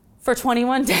for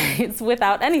 21 days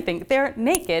without anything. They're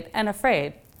naked and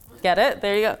afraid. Get it?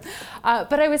 There you go.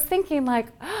 But I was thinking like,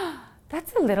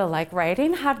 that's a little like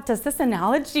writing. How does this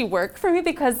analogy work for me?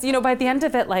 Because, by the end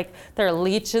of it, like there are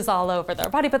leeches all over their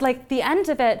body, but like the end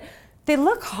of it, they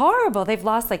look horrible. They've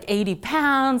lost like 80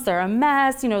 pounds. They're a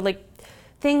mess, like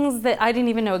things that I didn't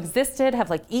even know existed have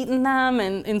like eaten them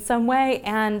in some way.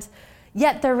 And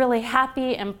yet they're really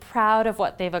happy and proud of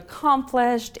what they've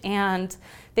accomplished, and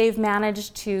they've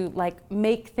managed to like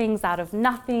make things out of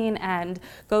nothing and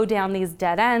go down these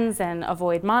dead ends and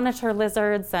avoid monitor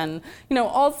lizards and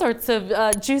all sorts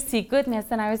of juicy goodness.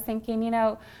 And I was thinking,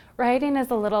 writing is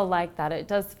a little like that. It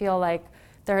does feel like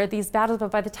there are these battles,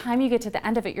 but by the time you get to the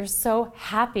end of it, you're so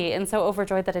happy and so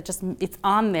overjoyed that it's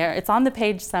on there, it's on the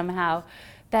page somehow,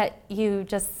 that you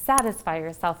just satisfy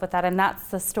yourself with that. And that's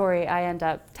the story I end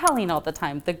up telling all the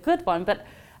time, the good one. But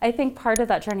I think part of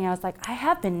that journey, I was like, I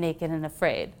have been naked and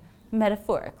afraid.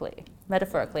 Metaphorically.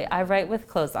 I write with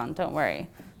clothes on, don't worry.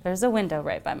 There's a window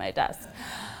right by my desk.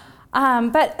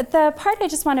 But the part I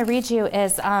just want to read you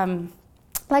is,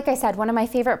 like I said, one of my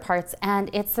favorite parts, and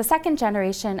it's the second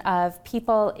generation of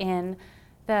people in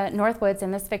the Northwoods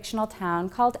in this fictional town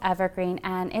called Evergreen,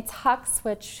 and it's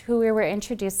Hux, who we were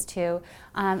introduced to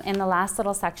in the last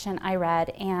little section I read,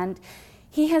 and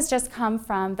he has just come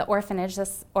from the orphanage,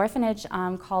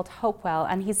 called Hopewell,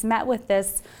 and he's met with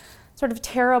this sort of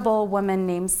terrible woman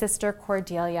named Sister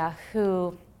Cordelia,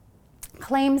 who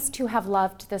claims to have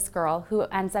loved this girl who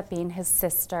ends up being his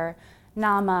sister,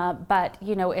 Nama, but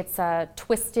it's a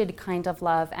twisted kind of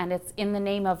love, and it's in the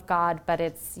name of God, but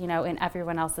it's in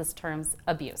everyone else's terms,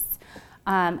 abuse.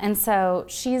 And so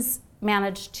she's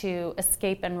managed to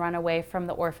escape and run away from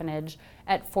the orphanage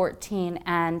at 14,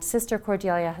 and Sister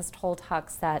Cordelia has told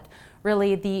Hux that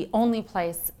really the only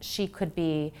place she could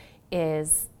be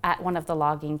is at one of the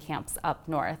logging camps up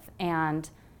north. And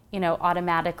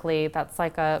automatically that's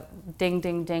like a ding,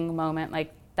 ding, ding moment.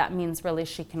 Like that means really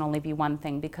she can only be one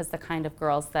thing, because the kind of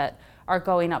girls that are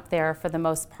going up there for the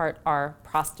most part are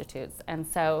prostitutes. And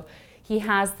so he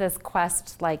has this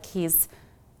quest, like his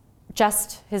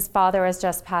father has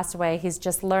just passed away. He's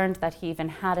just learned that he even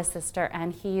had a sister,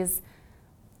 and he's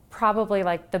probably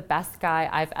like the best guy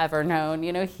I've ever known.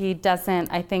 He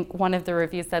doesn't, I think one of the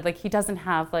reviews said, like, he doesn't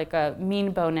have like a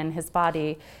mean bone in his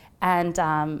body. And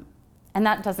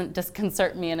that doesn't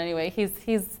disconcert me in any way.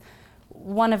 He's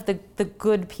one of the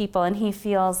good people, and he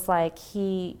feels like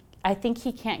I think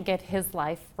he can't get his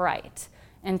life right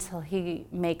until he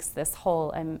makes this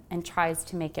whole and tries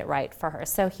to make it right for her.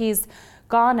 So he's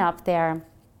gone up there,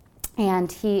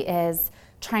 and he is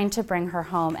trying to bring her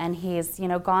home, and he's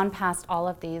gone past all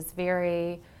of these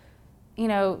very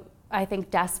I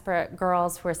think desperate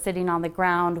girls who are sitting on the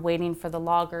ground waiting for the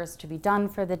loggers to be done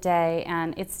for the day,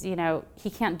 and it's he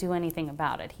can't do anything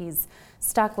about it. He's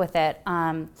stuck with it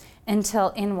until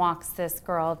in walks this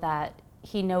girl that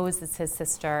he knows is his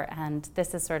sister, and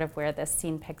this is sort of where this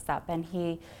scene picks up, and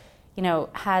he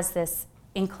has this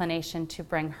inclination to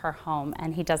bring her home,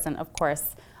 and he doesn't, of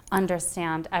course,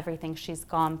 understand everything she's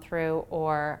gone through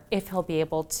or if he'll be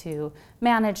able to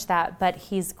manage that, but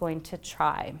he's going to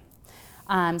try.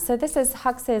 So this is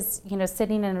Hux is,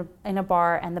 sitting in a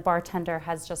bar, and the bartender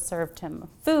has just served him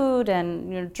food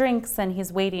and drinks, and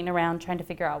he's waiting around trying to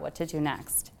figure out what to do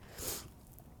next.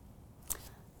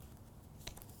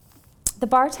 The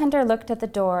bartender looked at the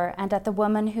door and at the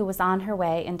woman who was on her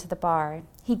way into the bar.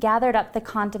 He gathered up the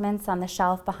condiments on the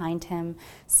shelf behind him,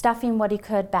 stuffing what he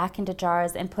could back into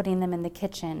jars and putting them in the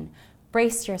kitchen.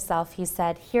 "Brace yourself," he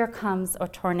said. "Here comes a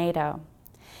tornado."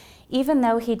 Even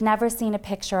though he'd never seen a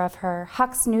picture of her,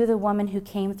 Hux knew the woman who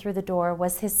came through the door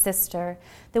was his sister,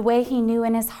 the way he knew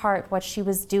in his heart what she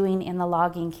was doing in the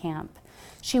logging camp.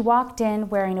 She walked in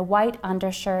wearing a white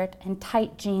undershirt and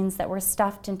tight jeans that were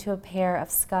stuffed into a pair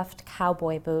of scuffed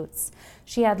cowboy boots.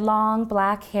 She had long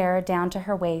black hair down to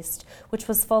her waist, which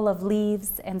was full of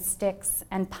leaves and sticks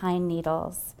and pine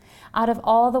needles. Out of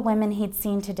all the women he'd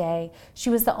seen today, she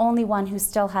was the only one who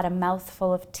still had a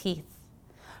mouthful of teeth.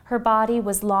 Her body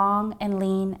was long and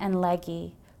lean and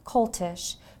leggy,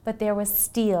 coltish, but there was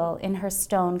steel in her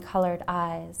stone-colored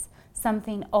eyes,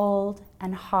 something old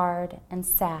and hard and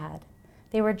sad.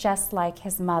 They were just like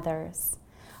his mother's.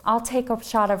 "I'll take a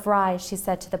shot of rye," she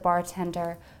said to the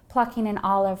bartender, plucking an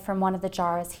olive from one of the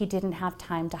jars he didn't have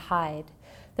time to hide.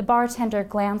 The bartender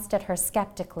glanced at her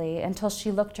skeptically until she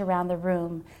looked around the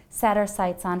room, set her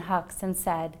sights on Hux, and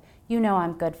said, "You know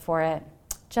I'm good for it."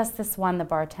 "Just this one," the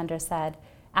bartender said.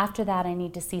 "After that, I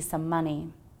need to see some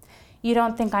money." "You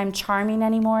don't think I'm charming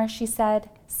anymore?" she said,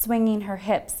 swinging her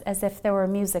hips as if there were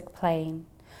music playing.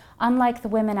 Unlike the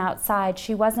women outside,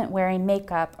 she wasn't wearing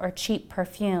makeup or cheap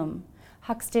perfume.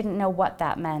 Hux didn't know what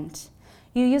that meant.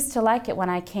 "You used to like it when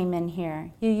I came in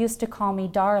here. You used to call me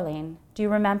darling. Do you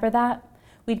remember that?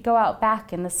 We'd go out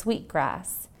back in the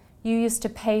sweetgrass. You used to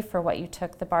pay for what you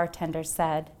took," the bartender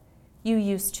said. "You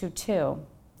used to, too."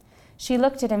 She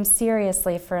looked at him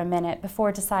seriously for a minute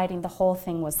before deciding the whole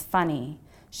thing was funny.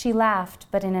 She laughed,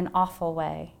 but in an awful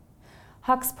way.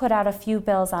 Hux put out a few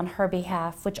bills on her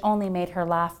behalf, which only made her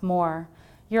laugh more.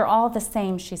 "You're all the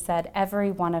same," she said,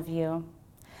 "every one of you."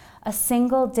 A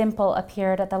single dimple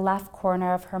appeared at the left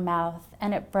corner of her mouth,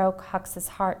 and it broke Hux's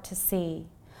heart to see.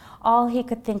 All he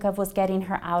could think of was getting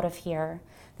her out of here.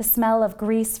 The smell of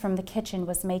grease from the kitchen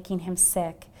was making him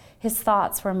sick. His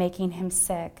thoughts were making him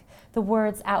sick. The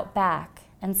words "out back"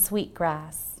 and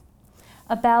 "sweetgrass."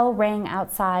 A bell rang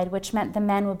outside, which meant the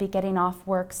men would be getting off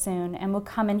work soon and would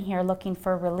come in here looking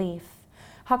for relief.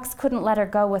 Hux couldn't let her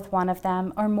go with one of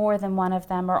them, or more than one of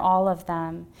them, or all of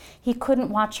them. He couldn't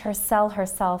watch her sell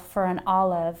herself for an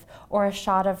olive, or a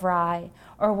shot of rye,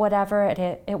 or whatever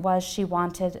it was she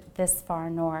wanted this far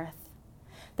north.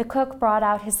 The cook brought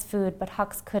out his food, but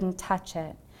Hux couldn't touch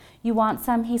it. "You want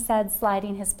some?" he said,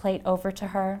 sliding his plate over to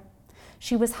her.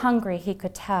 She was hungry, he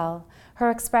could tell. Her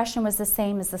expression was the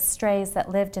same as the strays that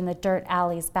lived in the dirt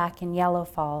alleys back in Yellow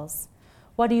Falls.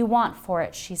 "What do you want for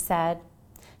it?" she said.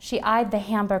 She eyed the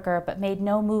hamburger but made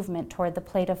no movement toward the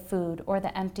plate of food or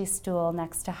the empty stool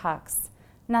next to Hux.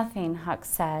 "Nothing," Hux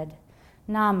said.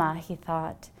 "Nama," he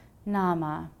thought.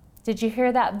 "Nama." "Did you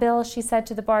hear that, Bill?" she said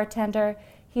to the bartender.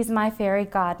 "He's my fairy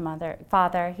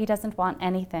father. He doesn't want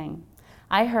anything."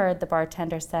 "I heard," the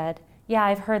bartender said. "Yeah,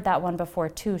 I've heard that one before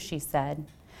too," she said.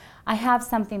 "I have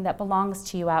something that belongs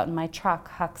to you out in my truck,"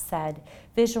 Hux said,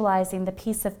 visualizing the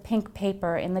piece of pink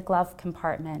paper in the glove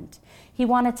compartment. He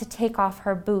wanted to take off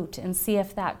her boot and see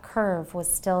if that curve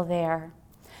was still there.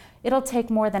 "It'll take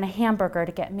more than a hamburger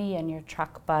to get me in your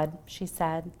truck, bud," she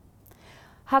said.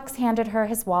 Hux handed her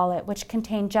his wallet, which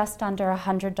contained just under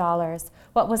 $100,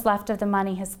 what was left of the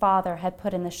money his father had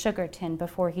put in the sugar tin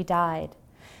before he died.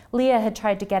 Leah had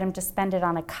tried to get him to spend it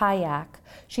on a kayak.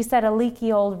 She said a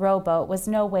leaky old rowboat was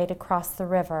no way to cross the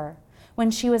river. When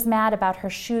she was mad about her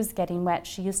shoes getting wet,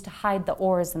 she used to hide the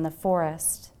oars in the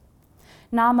forest.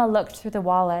 Nama looked through the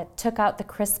wallet, took out the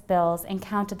crisp bills, and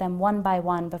counted them one by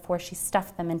one before she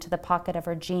stuffed them into the pocket of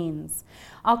her jeans.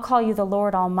 "I'll call you the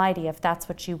Lord Almighty if that's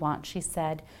what you want," she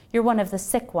said. "You're one of the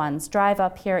sick ones. Drive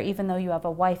up here even though you have a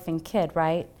wife and kid,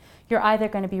 right? You're either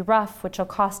going to be rough, which will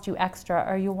cost you extra,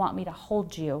 or you want me to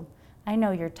hold you. I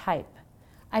know your type."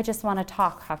 "I just want to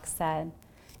talk," Hux said.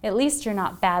 "At least you're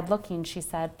not bad looking," she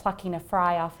said, plucking a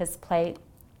fry off his plate.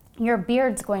 "Your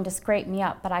beard's going to scrape me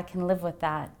up, but I can live with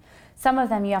that. Some of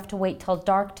them you have to wait till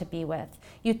dark to be with.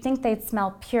 You'd think they'd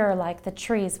smell pure like the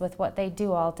trees with what they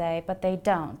do all day, but they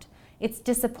don't. It's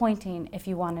disappointing if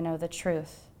you want to know the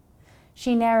truth."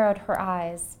 She narrowed her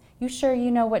eyes. "You sure you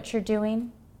know what you're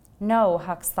doing?" No,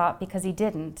 Hux thought, because he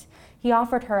didn't. He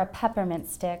offered her a peppermint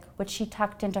stick, which she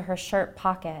tucked into her shirt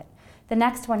pocket. The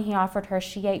next one he offered her,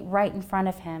 she ate right in front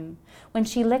of him. When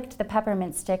she licked the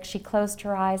peppermint stick, she closed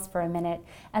her eyes for a minute,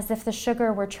 as if the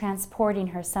sugar were transporting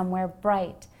her somewhere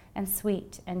bright and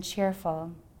sweet and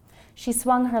cheerful. She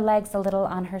swung her legs a little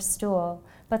on her stool,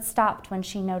 but stopped when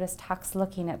she noticed Hux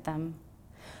looking at them.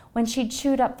 When she'd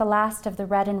chewed up the last of the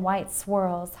red and white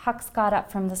swirls, Hux got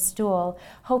up from the stool,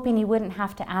 hoping he wouldn't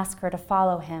have to ask her to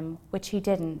follow him, which he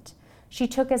didn't. She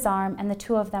took his arm, and the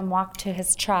two of them walked to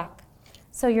his truck.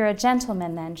 "So you're a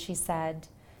gentleman, then," she said.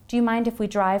 "Do you mind if we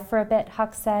drive for a bit?"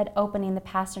 Hux said, opening the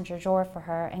passenger door for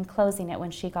her and closing it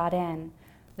when she got in.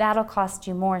 "That'll cost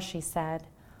you more," she said.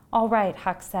 "All right,"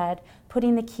 Hux said,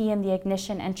 putting the key in the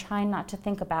ignition and trying not to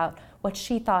think about what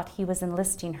she thought he was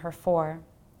enlisting her for.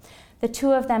 The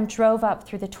two of them drove up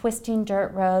through the twisting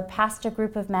dirt road past a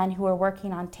group of men who were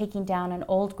working on taking down an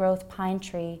old-growth pine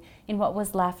tree in what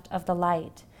was left of the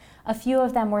light. A few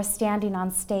of them were standing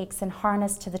on stakes and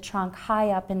harnessed to the trunk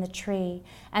high up in the tree,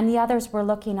 and the others were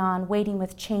looking on, waiting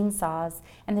with chainsaws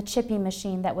and the chipping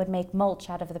machine that would make mulch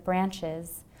out of the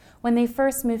branches. When they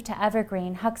first moved to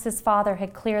Evergreen, Hux's father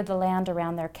had cleared the land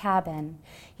around their cabin.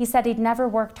 He said he'd never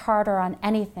worked harder on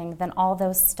anything than all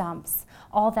those stumps,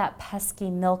 all that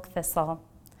pesky milk thistle.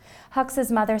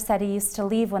 Hux's mother said he used to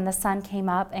leave when the sun came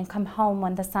up and come home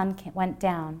when the sun went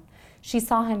down. She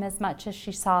saw him as much as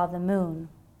she saw the moon.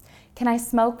 "Can I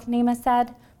smoke?" Nema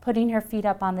said, putting her feet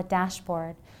up on the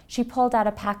dashboard. She pulled out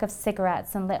a pack of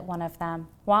cigarettes and lit one of them.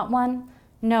 "Want one?"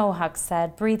 "No," Hux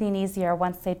said, breathing easier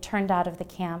once they'd turned out of the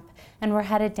camp and were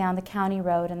headed down the county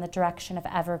road in the direction of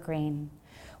Evergreen.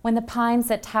 When the pines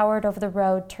that towered over the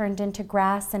road turned into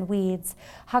grass and weeds,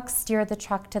 Hux steered the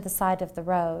truck to the side of the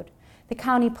road. "The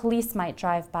county police might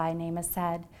drive by," Nema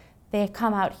said. "They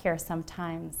come out here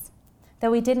sometimes."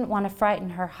 Though he didn't want to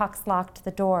frighten her, Hux locked the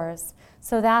doors.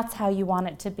 "So that's how you want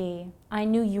it to be. I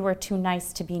knew you were too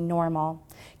nice to be normal.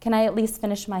 Can I at least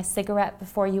finish my cigarette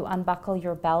before you unbuckle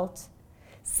your belt?"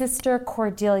 "Sister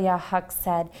Cordelia," Hux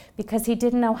said, because he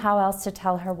didn't know how else to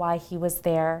tell her why he was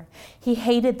there. He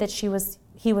hated that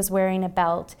he was wearing a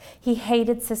belt. He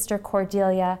hated Sister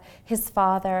Cordelia, his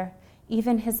father,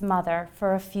 even his mother,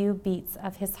 for a few beats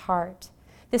of his heart.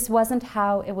 This wasn't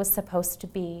how it was supposed to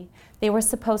be. They were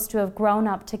supposed to have grown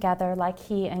up together like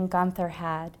he and Gunther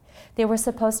had. They were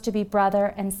supposed to be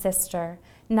brother and sister,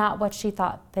 not what she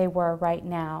thought they were right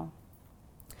now.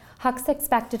 Hux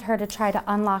expected her to try to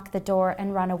unlock the door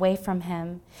and run away from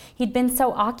him. He'd been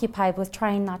so occupied with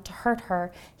trying not to hurt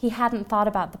her, he hadn't thought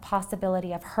about the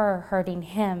possibility of her hurting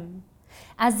him.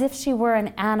 As if she were an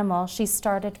animal, she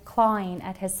started clawing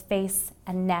at his face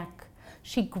and neck.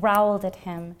 She growled at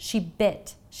him, she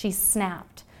bit, she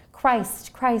snapped.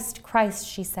 Christ, Christ, Christ,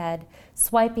 she said,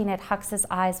 swiping at Hux's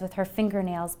eyes with her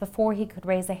fingernails before he could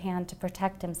raise a hand to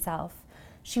protect himself.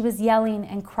 She was yelling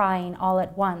and crying all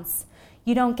at once.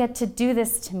 You don't get to do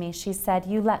this to me, she said.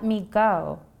 You let me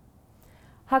go.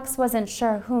 Hux wasn't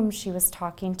sure whom she was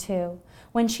talking to.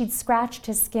 When she'd scratched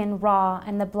his skin raw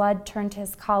and the blood turned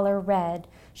his collar red,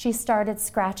 she started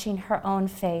scratching her own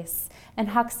face, and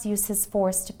Hux used his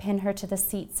force to pin her to the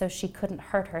seat so she couldn't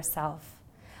hurt herself.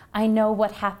 I know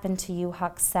what happened to you,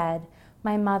 Hux said.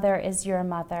 My mother is your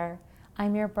mother.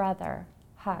 I'm your brother,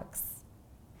 Hux.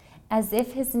 As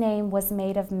if his name was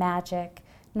made of magic,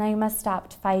 Naima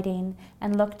stopped fighting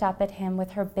and looked up at him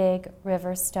with her big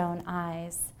river stone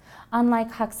eyes.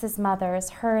 Unlike Hux's mother's,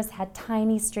 hers had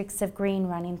tiny streaks of green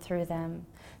running through them.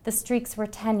 The streaks were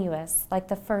tenuous, like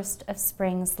the first of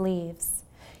spring's leaves.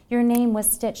 Your name was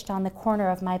stitched on the corner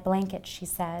of my blanket, she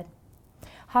said.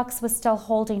 Hux was still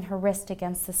holding her wrist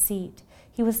against the seat.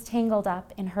 He was tangled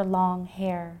up in her long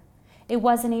hair. It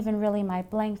wasn't even really my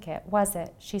blanket, was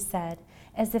it? She said,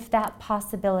 as if that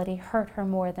possibility hurt her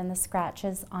more than the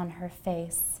scratches on her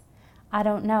face. I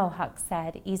don't know, Hux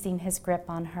said, easing his grip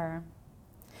on her.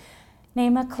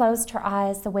 Naima closed her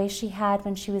eyes the way she had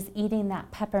when she was eating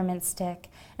that peppermint stick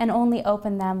and only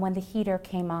opened them when the heater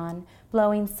came on,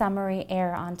 blowing summery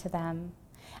air onto them.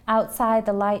 Outside,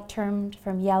 the light turned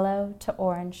from yellow to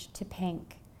orange to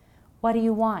pink. What do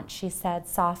you want, she said,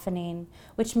 softening,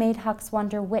 which made Hux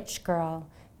wonder which girl,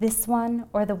 this one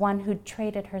or the one who'd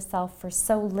traded herself for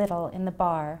so little in the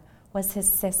bar, was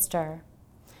his sister.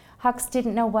 Hux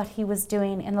didn't know what he was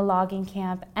doing in the logging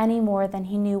camp any more than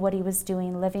he knew what he was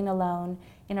doing living alone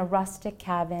in a rustic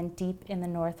cabin deep in the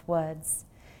North Woods.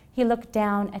 He looked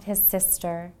down at his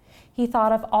sister. He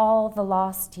thought of all the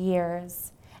lost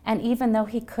years, and even though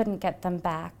he couldn't get them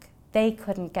back, they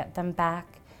couldn't get them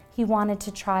back, he wanted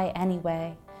to try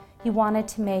anyway. He wanted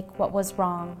to make what was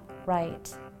wrong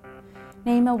right.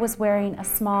 Naima was wearing a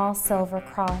small silver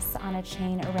cross on a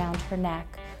chain around her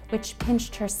neck, which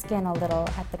pinched her skin a little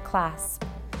at the clasp.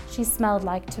 She smelled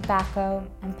like tobacco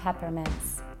and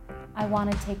peppermints. I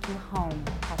want to take you home,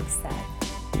 Hux said.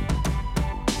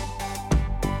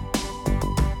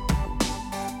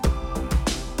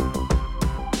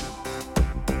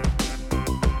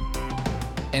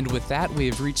 And with that, we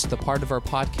have reached the part of our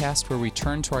podcast where we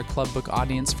turn to our Club Book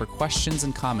audience for questions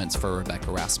and comments for Rebecca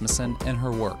Rasmussen and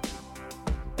her work.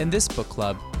 In this book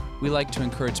club, we like to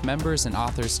encourage members and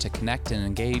authors to connect and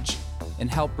engage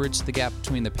and help bridge the gap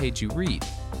between the page you read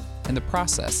and the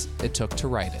process it took to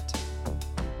write it.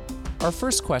 Our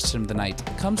first question of the night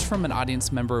comes from an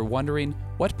audience member wondering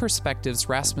what perspectives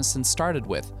Rasmussen started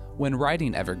with when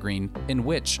writing Evergreen, in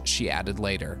which she added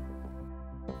later.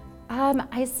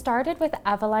 I started with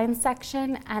Eveline's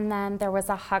section, and then there was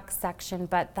a Hux section,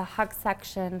 but the Hux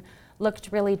section looked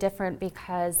really different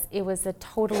because it was a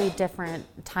totally different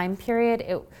time period.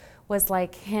 It was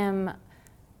like him,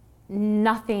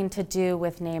 nothing to do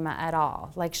with Naima at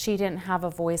all. Like, she didn't have a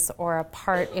voice or a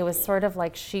part. It was sort of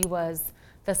like she was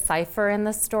the cipher in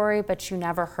the story, but you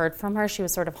never heard from her. She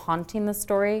was sort of haunting the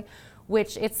story,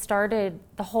 which the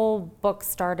whole book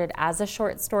started as a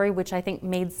short story, which I think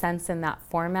made sense in that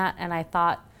format. And I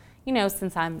thought,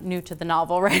 since I'm new to the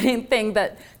novel writing thing,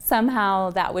 that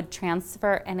somehow that would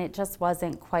transfer, and it just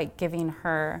wasn't quite giving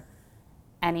her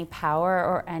any power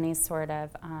or any sort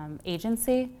of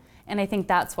agency. And I think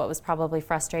that's what was probably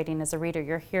frustrating as a reader.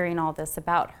 You're hearing all this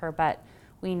about her, but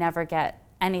we never get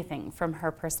anything from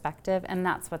her perspective, and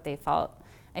that's what they felt.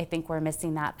 I think we're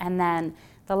missing that. And then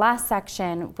the last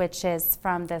section, which is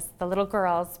from the little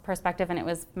girl's perspective, and it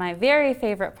was my very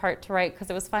favorite part to write because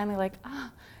it was finally like,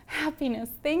 happiness,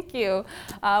 thank you.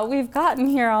 We've gotten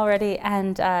here already,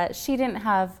 and she didn't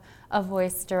have a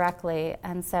voice directly,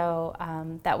 and so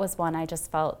that was one I just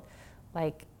felt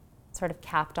like sort of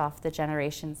capped off the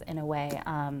generations in a way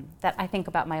that I think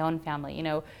about my own family.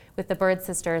 With the Bird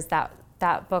Sisters,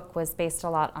 that book was based a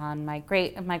lot on my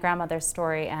grandmother's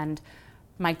story and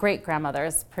my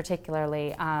great-grandmother's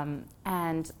particularly,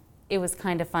 and it was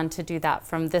kind of fun to do that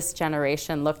from this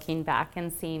generation, looking back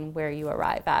and seeing where you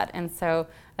arrive at. And so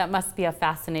that must be a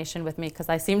fascination with me because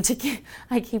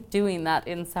I keep doing that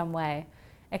in some way.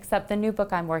 Except the new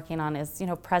book I'm working on is,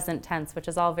 present tense, which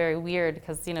is all very weird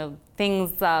because,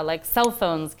 things like cell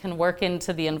phones can work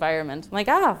into the environment. I'm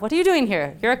like, what are you doing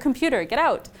here? You're a computer, get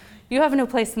out. You have no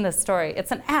place in this story.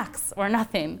 It's an axe or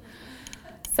nothing.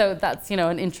 So that's,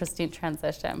 an interesting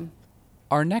transition.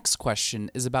 Our next question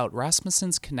is about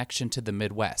Rasmussen's connection to the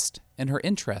Midwest and her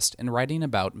interest in writing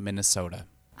about Minnesota.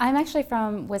 I'm actually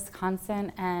from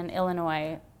Wisconsin and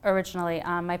Illinois originally.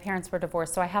 My parents were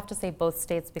divorced, so I have to say both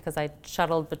states because I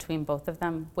shuttled between both of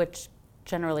them, which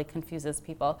generally confuses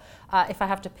people. If I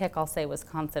have to pick, I'll say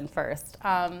Wisconsin first.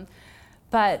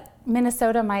 But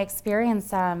Minnesota, my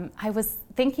experience, I was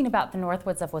thinking about the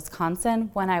Northwoods of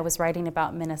Wisconsin when I was writing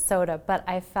about Minnesota, but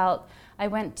I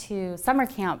went to summer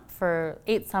camp for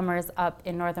 8 summers up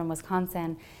in northern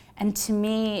Wisconsin, and to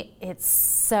me, it's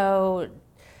so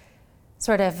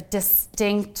sort of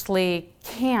distinctly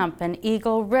camp and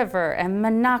Eagle River and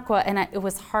Minocqua, and it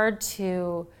was hard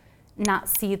to not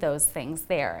see those things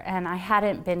there. And I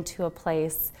hadn't been to a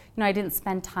place, I didn't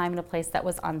spend time in a place that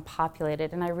was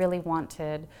unpopulated, and I really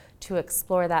wanted to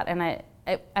explore that. And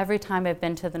every time I've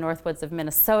been to the Northwoods of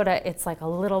Minnesota, it's like a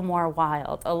little more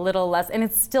wild, a little less, and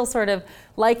it's still sort of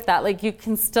like that. Like you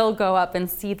can still go up and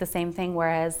see the same thing,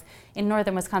 whereas in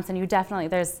northern Wisconsin,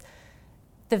 there's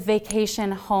the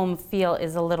vacation home feel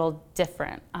is a little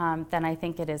different than I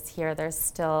think it is here. There's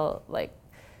still my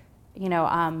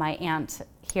aunt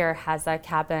here has a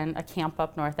camp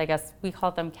up north. I guess we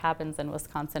call them cabins in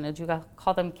Wisconsin. Did you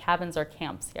call them cabins or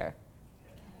camps here?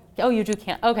 Oh, you do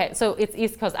camp. Okay, so it's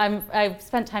East Coast. I've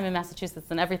spent time in Massachusetts,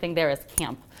 and everything there is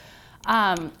camp,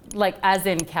 like as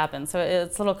in cabin. So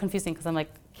it's a little confusing because I'm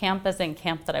like camp as in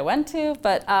camp that I went to,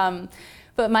 but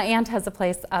my aunt has a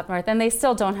place up north, and they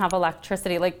still don't have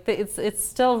electricity. Like it's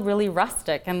still really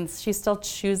rustic, and she still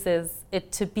chooses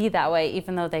it to be that way,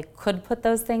 even though they could put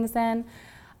those things in.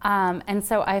 And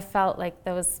so I felt like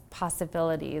those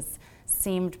possibilities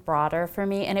seemed broader for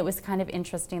me, and it was kind of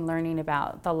interesting learning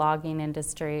about the logging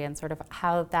industry and sort of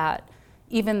how that,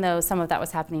 even though some of that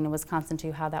was happening in Wisconsin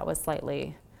too, how that was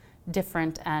slightly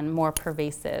different and more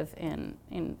pervasive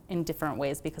in different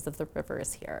ways because of the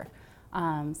rivers here.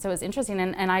 So it was interesting,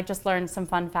 and I just learned some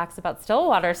fun facts about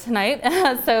Stillwater tonight.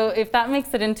 So if that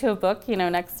makes it into a book,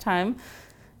 next time,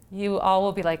 you all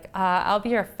will be like, I'll be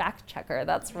your fact checker.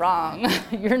 That's wrong.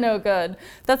 You're no good.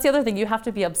 That's the other thing. You have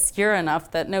to be obscure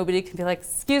enough that nobody can be like,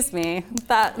 excuse me,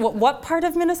 what part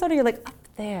of Minnesota? You're like, up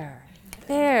there,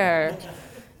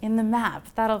 in the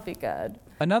map. That'll be good.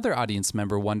 Another audience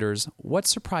member wonders, what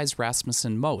surprised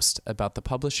Rasmussen most about the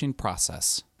publishing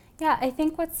process? Yeah, I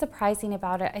think what's surprising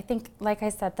about it, I think, like I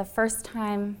said, the first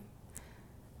time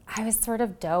I was sort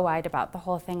of doe-eyed about the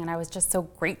whole thing, and I was just so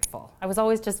grateful. I was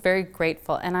always just very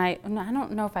grateful, and I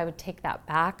don't know if I would take that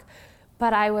back,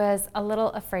 but I was a little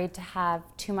afraid to have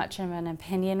too much of an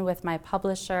opinion with my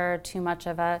publisher, too much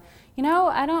of a,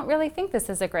 I don't really think this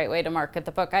is a great way to market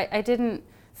the book. I didn't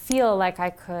feel like I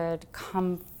could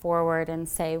come forward and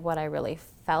say what I really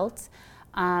felt.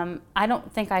 I don't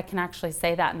think I can actually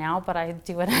say that now, but I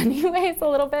do it anyways a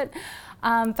little bit.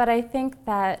 But I think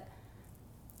that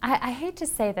I hate to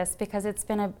say this because it's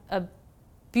been a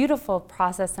beautiful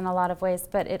process in a lot of ways,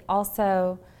 but it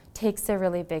also takes a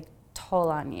really big toll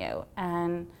on you.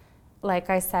 And like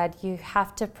I said, you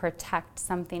have to protect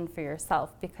something for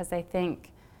yourself, because I think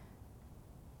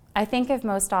of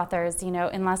most authors,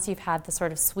 unless you've had the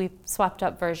sort of swept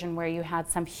up version where you had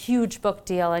some huge book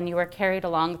deal and you were carried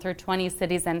along through 20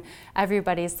 cities and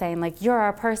everybody's saying like, you're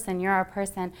our person.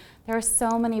 There are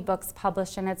so many books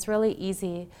published, and it's really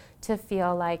easy to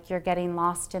feel like you're getting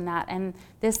lost in that. And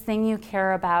this thing you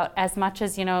care about as much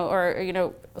as,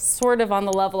 sort of on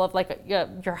the level of like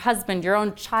your husband, your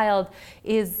own child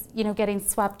is, getting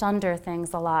swept under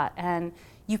things a lot. And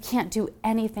you can't do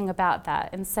anything about that.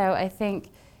 And so I think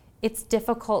it's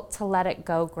difficult to let it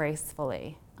go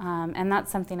gracefully. And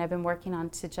that's something I've been working on,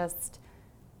 to just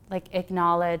like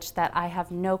acknowledge that I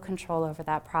have no control over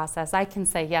that process. I can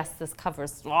say, yes, this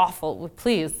cover's awful,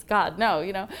 please, God,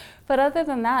 no, But other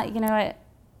than that,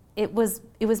 it was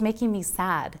making me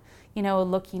sad,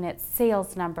 looking at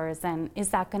sales numbers and is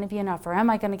that gonna be enough, or am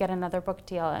I gonna get another book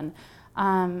deal?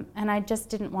 And I just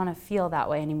didn't wanna feel that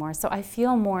way anymore. So I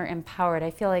feel more empowered.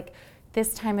 I feel like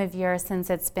this time of year, since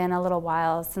it's been a little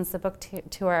while since the book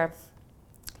tour,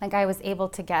 like I was able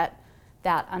to get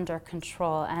that under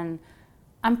control. And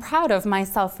I'm proud of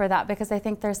myself for that, because I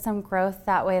think there's some growth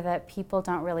that way that people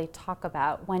don't really talk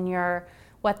about when you're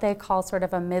what they call sort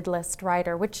of a mid-list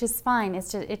writer, which is fine.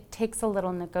 It's just, it takes a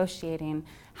little negotiating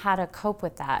how to cope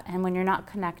with that. And when you're not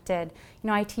connected,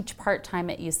 I teach part-time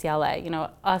at UCLA,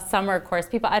 a summer course.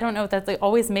 People, I don't know if that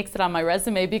always makes it on my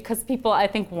resume, because people, I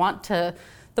think,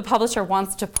 the publisher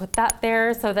wants to put that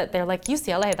there so that they're like,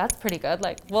 UCLA, that's pretty good.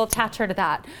 Like, we'll attach her to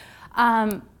that.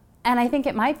 And I think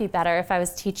it might be better if I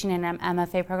was teaching in an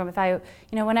MFA program. If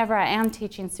whenever I am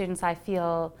teaching students, I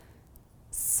feel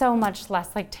so much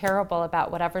less like terrible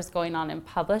about whatever's going on in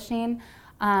publishing.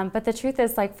 But the truth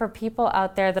is, like, for people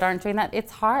out there that aren't doing that,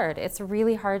 it's hard. It's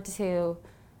really hard to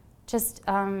just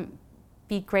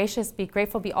be gracious, be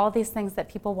grateful, be all these things that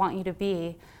people want you to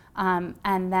be, and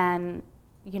then,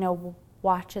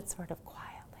 watch it sort of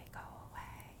quietly go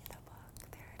away, the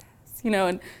book, there it is,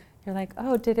 and you're like,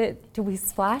 oh, did we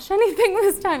splash anything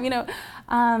this time,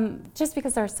 just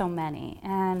because there are so many.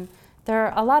 And there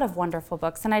are a lot of wonderful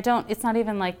books, and it's not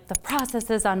even like the process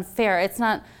is unfair. It's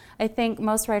not, I think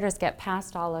most writers get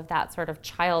past all of that sort of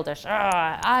childish,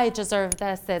 I deserve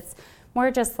this. It's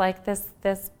more just like this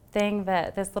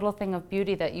little thing of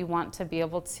beauty that you want to be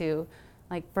able to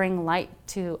like bring light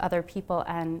to other people,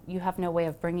 and you have no way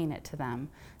of bringing it to them.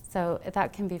 So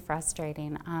that can be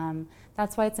frustrating.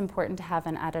 That's why it's important to have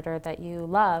an editor that you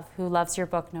love, who loves your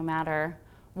book no matter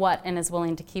what, and is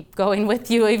willing to keep going with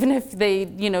you, even if they,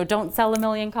 don't sell 1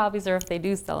 million copies, or if they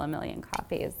do sell 1 million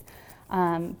copies.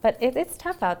 But it's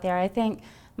tough out there. I think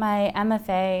my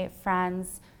MFA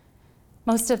friends,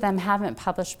 most of them haven't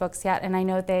published books yet, and I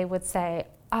know they would say,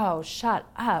 oh, shut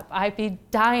up, I'd be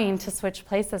dying to switch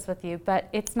places with you, but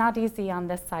it's not easy on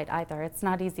this side either. It's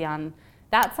not easy on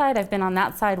that side. I've been on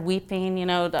that side weeping,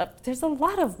 there's a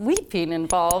lot of weeping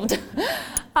involved.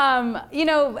 And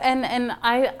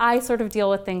I sort of deal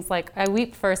with things like I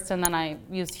weep first and then I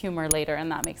use humor later, and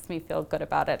that makes me feel good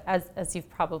about it, as you've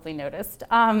probably noticed.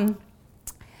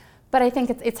 But I think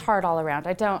it's hard all around.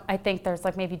 I think there's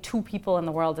like maybe 2 people in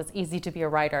the world it's easy to be a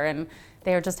writer, and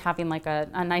they're just having like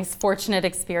a nice fortunate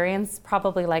experience,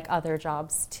 probably like other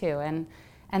jobs too.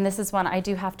 And this is one I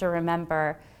do have to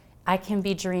remember. I can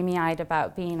be dreamy-eyed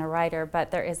about being a writer, but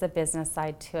there is a business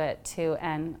side to it too.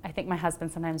 And I think my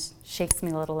husband sometimes shakes me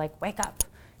a little like, wake up.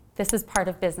 This is part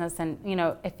of business, and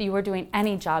if you were doing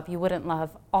any job, you wouldn't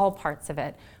love all parts of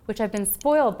it, which I've been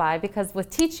spoiled by, because with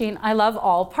teaching, I love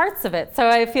all parts of it. So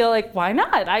I feel like, why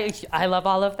not? I love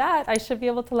all of that. I should be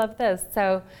able to love this.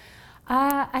 So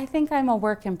I think I'm a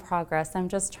work in progress. I'm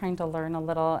just trying to learn a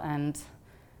little and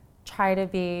try to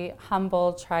be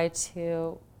humble, try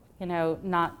to,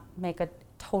 not make a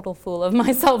total fool of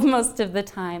myself most of the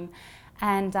time.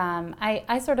 And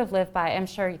I sort of live by, I'm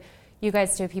sure you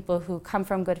guys do, people who come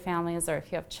from good families, or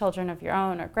if you have children of your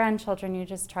own or grandchildren, you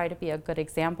just try to be a good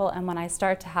example. And when I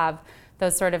start to have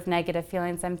those sort of negative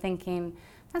feelings, I'm thinking,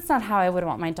 that's not how I would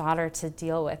want my daughter to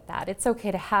deal with that. It's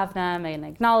okay to have them and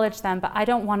acknowledge them, but I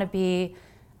don't want to be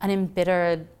an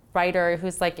embittered writer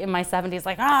who's like in my 70s,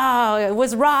 like, oh, I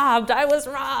was robbed. I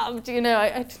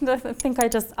think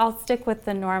I'll stick with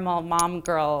the normal mom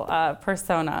girl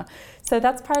persona. So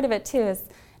that's part of it too, is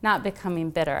not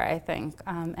becoming bitter, I think,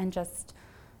 and just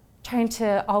trying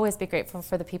to always be grateful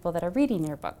for the people that are reading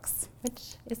your books,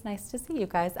 which is nice to see you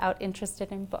guys out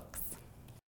interested in books.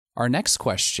 Our next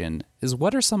question is,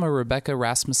 what are some of Rebecca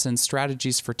Rasmussen's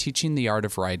strategies for teaching the art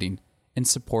of writing and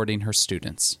supporting her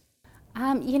students?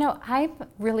 I'm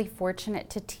really fortunate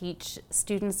to teach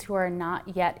students who are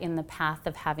not yet in the path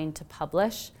of having to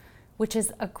publish, which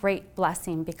is a great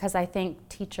blessing, because I think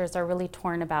teachers are really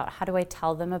torn about how do I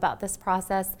tell them about this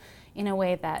process in a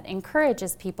way that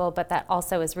encourages people, but that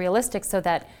also is realistic, so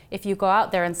that if you go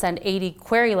out there and send 80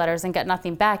 query letters and get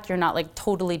nothing back, you're not like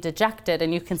totally dejected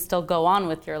and you can still go on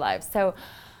with your life. So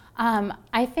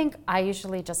I think I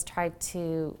usually just try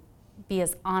to be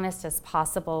as honest as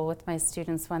possible with my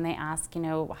students when they ask,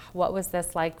 what was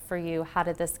this like for you? How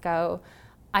did this go?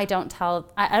 I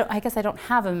guess I don't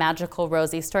have a magical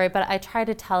rosy story, but I try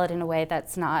to tell it in a way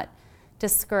that's not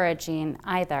discouraging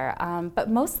either. But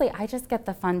mostly I just get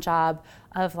the fun job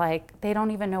of like, they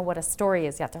don't even know what a story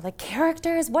is yet. They're like,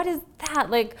 characters? What is that?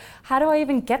 Like, how do I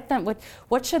even get them?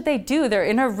 What should they do? They're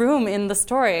in a room in the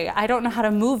story. I don't know how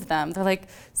to move them. They're like,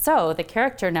 so the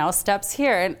character now steps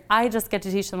here. And I just get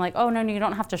to teach them like, oh, no, you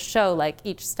don't have to show like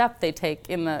each step they take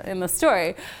in the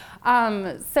story.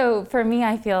 So for me,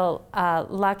 I feel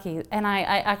lucky, and I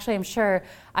actually am sure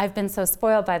I've been so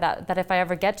spoiled by that if I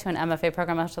ever get to an MFA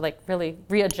program, I'll have to like really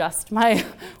readjust my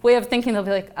way of thinking. They'll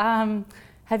be like,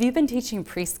 have you been teaching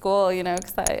preschool?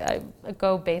 Because I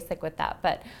go basic with that.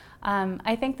 But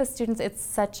I think the students, it's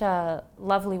such a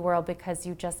lovely world, because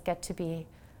you just get to be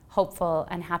hopeful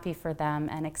and happy for them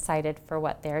and excited for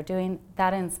what they're doing.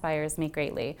 That inspires me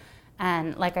greatly.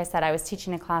 And like I said, I was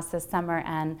teaching a class this summer,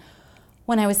 and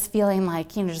when I was feeling like,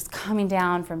 just coming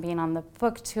down from being on the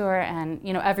book tour, and,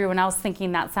 everyone else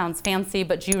thinking that sounds fancy,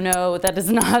 but that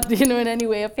is not, in any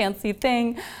way a fancy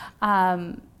thing.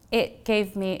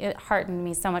 It heartened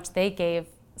me so much. They gave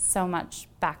so much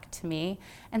back to me.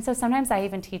 And so sometimes I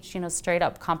even teach, straight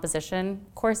up composition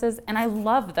courses, and I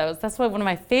love those. That's one of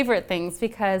my favorite things,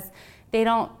 because they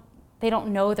don't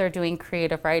know they're doing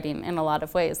creative writing in a lot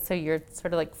of ways. So you're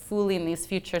sort of like fooling these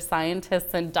future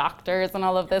scientists and doctors and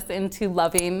all of this into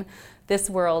loving this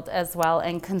world as well,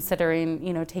 and considering,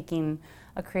 taking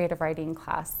a creative writing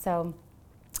class. So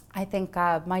I think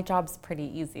my job's pretty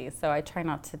easy, so I try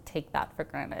not to take that for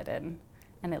granted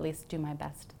and at least do my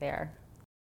best there.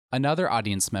 Another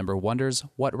audience member wonders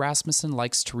what Rasmussen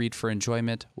likes to read for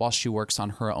enjoyment while she works on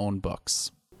her own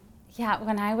books. Yeah,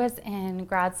 when I was in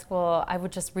grad school, I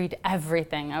would just read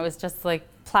everything. I was just like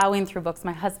plowing through books.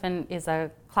 My husband is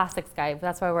a classics guy.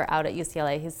 That's why we're out at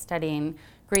UCLA. He's studying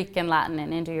Greek and Latin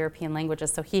and Indo-European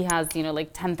languages. So he has, like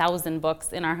 10,000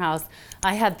 books in our house.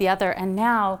 I had the other. And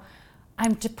now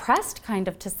I'm depressed kind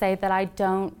of to say that I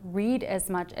don't read as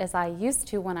much as I used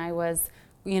to when I was,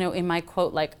 in my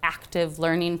quote, like active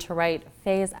learning to write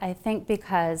phase. I think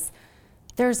because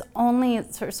there's only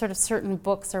sort of certain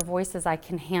books or voices I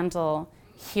can handle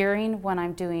hearing when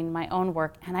I'm doing my own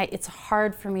work. And it's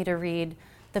hard for me to read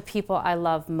the people I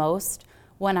love most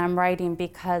when I'm writing,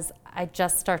 because I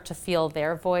just start to feel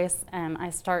their voice and I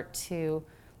start to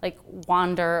like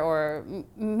wander, or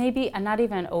maybe not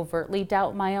even overtly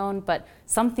doubt my own, but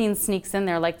something sneaks in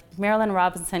there. Like Marilynne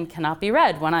Robinson cannot be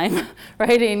read when I'm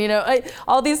writing,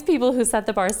 all these people who set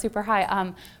the bar super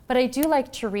high. But I do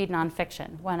like to read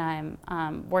nonfiction when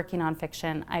I'm working on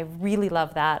fiction. I really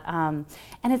love that. And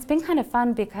it's been kind of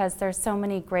fun because there's so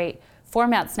many great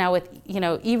formats now with,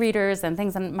 e-readers and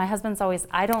things. And my husband's always,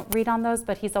 I don't read on those,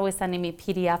 but he's always sending me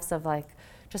PDFs of like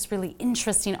just really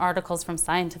interesting articles from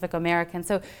Scientific American.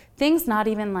 So things not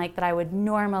even like that I would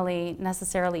normally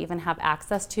necessarily even have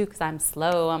access to because I'm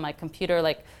slow on my computer.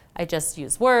 Like I just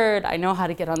use Word. I know how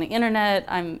to get on the internet.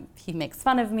 He makes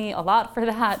fun of me a lot for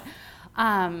that.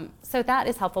 So that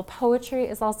is helpful. Poetry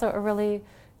is also a really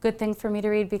good thing for me to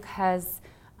read because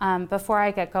before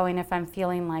I get going, if I'm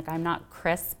feeling like I'm not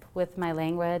crisp with my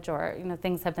language or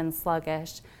things have been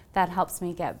sluggish, that helps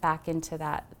me get back into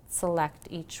that select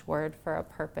each word for a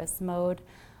purpose mode.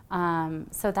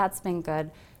 So that's been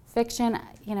good. Fiction,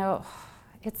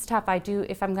 it's tough.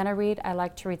 If I'm gonna read, I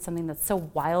like to read something that's so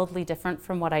wildly different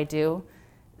from what I do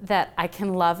that I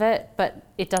can love it, but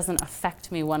it doesn't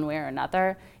affect me one way or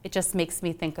another. It just makes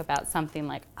me think about something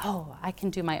like, oh, I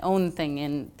can do my own thing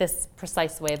in this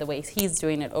precise way, the way he's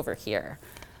doing it over here.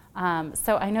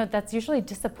 So I know that's usually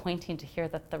disappointing to hear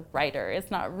that the writer is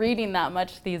not reading that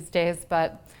much these days,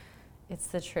 but it's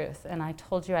the truth. And I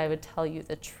told you I would tell you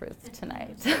the truth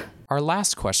tonight. Our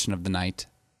last question of the night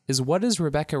is, what is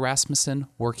Rebecca Rasmussen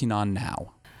working on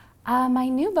now? My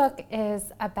new book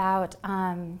is about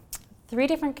 3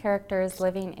 different characters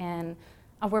living in,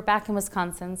 we're back in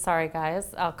Wisconsin, sorry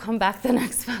guys, I'll come back the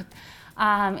next book,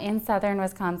 in southern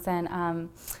Wisconsin.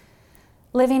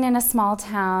 Living in a small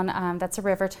town that's a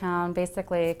river town,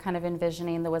 basically kind of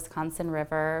envisioning the Wisconsin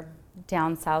River,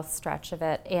 down south stretch of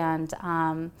it. And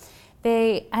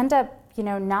they end up,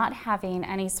 not having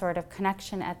any sort of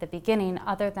connection at the beginning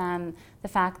other than the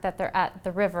fact that they're at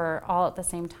the river all at the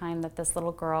same time that this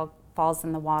little girl falls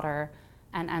in the water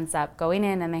and ends up going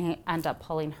in, and they end up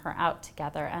pulling her out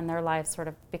together. And their lives sort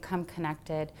of become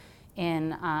connected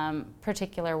in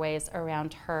particular ways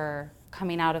around her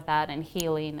coming out of that and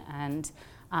healing and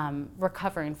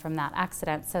recovering from that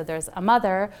accident. So there's a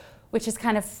mother, which is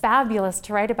kind of fabulous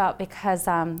to write about because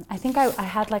I think I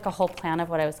had like a whole plan of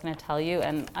what I was going to tell you,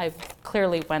 and I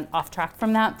clearly went off track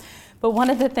from that. But one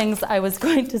of the things I was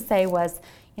going to say was,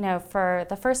 for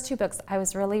the first 2 books, I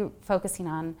was really focusing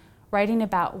on writing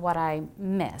about what I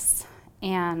miss.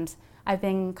 And I've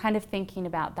been kind of thinking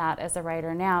about that as a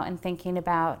writer now and thinking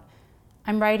about,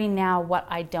 I'm writing now what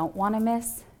I don't want to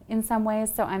miss in some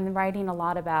ways. So I'm writing a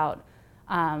lot about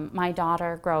my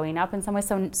daughter growing up in some ways.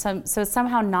 So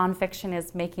somehow nonfiction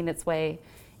is making its way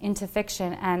into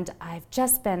fiction. And I've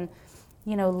just been,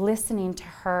 listening to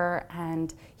her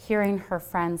and hearing her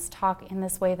friends talk in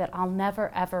this way that I'll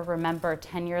never, ever remember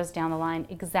 10 years down the line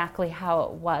exactly how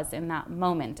it was in that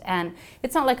moment. And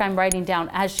it's not like I'm writing down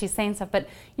as she's saying stuff, but,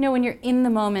 when you're in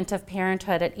the moment of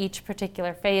parenthood at each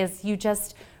particular phase, you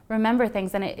just remember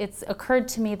things. And it's occurred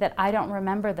to me that I don't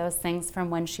remember those things from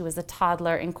when she was a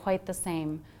toddler in quite the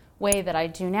same way that I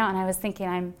do now. And I was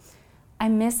thinking,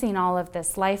 I'm missing all of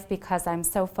this life because I'm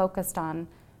so focused on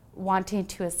wanting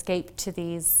to escape to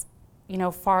these,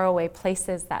 faraway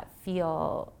places that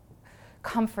feel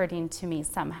comforting to me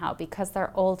somehow because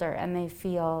they're older and they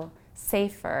feel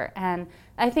safer. And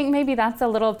I think maybe that's a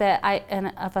little bit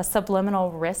of a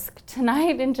subliminal risk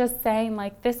tonight in just saying,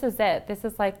 like, this is it. This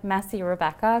is like messy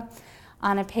Rebecca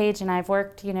on a page. And I've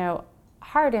worked,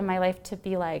 hard in my life to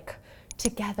be like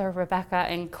together Rebecca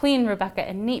and clean Rebecca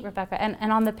and neat Rebecca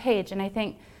and on the page. And I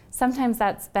think sometimes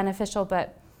that's beneficial,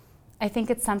 but I think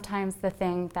it's sometimes the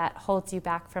thing that holds you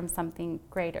back from something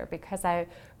greater, because I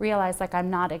realize like I'm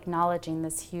not acknowledging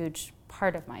this huge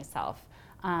part of myself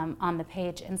on the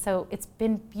page. And so it's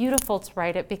been beautiful to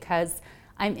write it because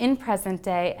I'm in present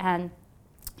day, and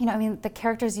the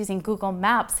character's using Google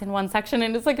Maps in one section,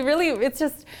 and it's like really,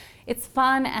 it's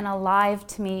fun and alive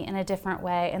to me in a different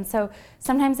way. And so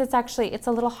sometimes it's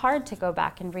a little hard to go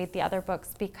back and read the other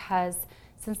books, because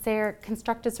since they're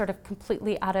constructed sort of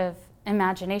completely out of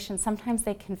imagination, sometimes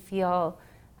they can feel,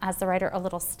 as the writer, a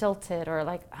little stilted, or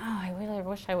like, oh, I really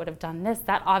wish I would have done this.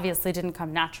 That obviously didn't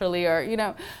come naturally, or,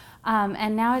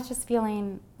 and now it's just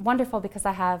feeling wonderful because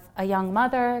I have a young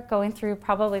mother going through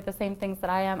probably the same things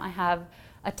that I am. I have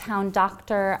a town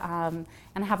doctor, and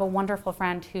I have a wonderful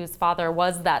friend whose father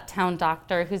was that town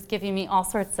doctor, who's giving me all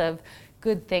sorts of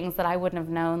good things that I wouldn't have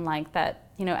known, like that,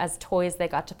 as toys they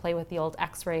got to play with the old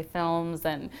X-ray films,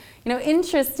 and,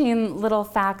 interesting little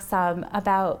facts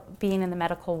about being in the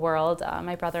medical world.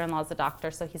 My brother-in-law's a doctor,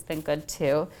 so he's been good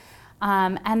too.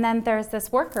 And then there's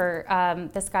this worker,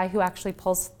 this guy who actually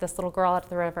pulls this little girl out of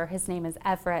the river. His name is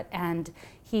Everett, and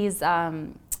he's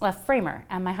a framer,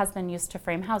 and my husband used to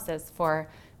frame houses for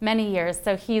many years,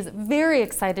 so he's very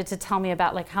excited to tell me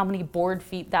about like how many board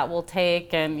feet that will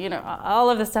take, and all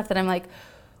of the stuff that I'm like,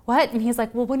 what? And he's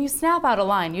like, well, when you snap out a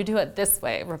line, you do it this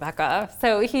way, Rebecca.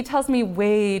 So he tells me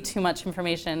way too much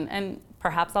information, and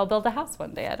perhaps I'll build a house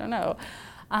one day, I don't know.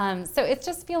 So it's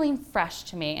just feeling fresh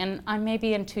to me, and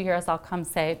maybe in 2 years I'll come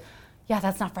say, yeah,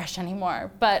 that's not fresh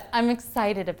anymore, but I'm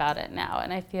excited about it now,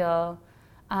 and I feel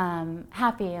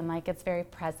happy, and like it's very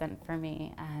present for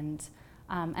me, and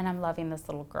I'm loving this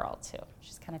little girl too.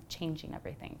 She's kind of changing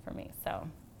everything for me, so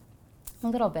a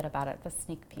little bit about it, the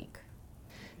sneak peek.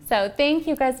 So thank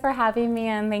you guys for having me,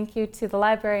 and thank you to the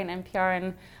library and NPR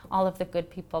and all of the good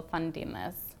people funding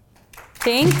this.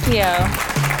 Thank you.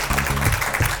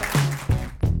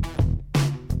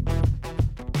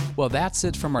 Well, that's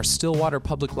it from our Stillwater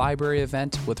Public Library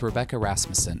event with Rebecca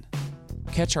Rasmussen.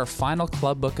 Catch our final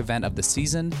club book event of the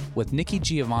season with Nikki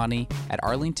Giovanni at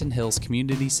Arlington Hills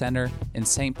Community Center in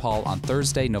St. Paul on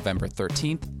Thursday, November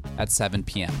 13th at 7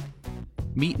 p.m.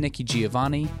 Meet Nikki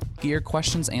Giovanni, get your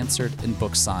questions answered, and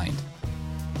books signed.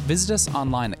 Visit us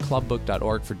online at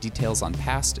clubbook.org for details on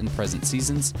past and present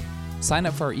seasons, sign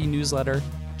up for our e-newsletter,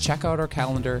 check out our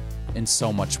calendar, and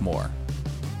so much more.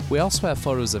 We also have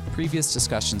photos of previous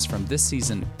discussions from this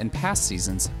season and past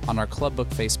seasons on our Club Book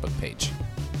Facebook page.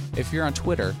 If you're on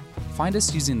Twitter, find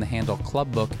us using the handle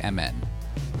ClubBookMN.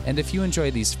 And if you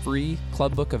enjoy these free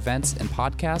Club Book events and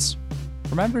podcasts,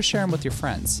 remember to share them with your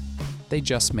friends. They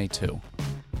just may too.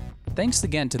 Thanks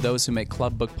again to those who make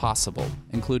Club Book possible,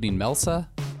 including Melsa,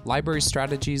 Library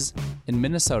Strategies, and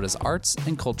Minnesota's Arts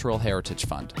and Cultural Heritage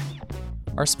Fund.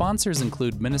 Our sponsors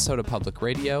include Minnesota Public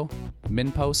Radio,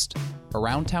 MinnPost,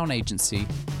 Around Town Agency,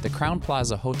 the Crown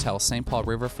Plaza Hotel St. Paul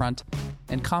Riverfront,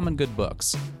 and Common Good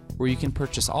Books, where you can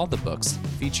purchase all the books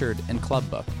featured in Club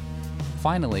Book.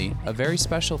 Finally, a very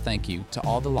special thank you to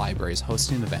all the libraries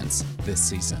hosting events this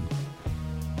season.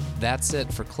 That's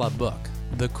it for Club Book,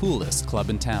 the coolest club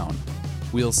in town.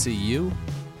 We'll see you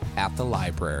at the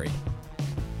library.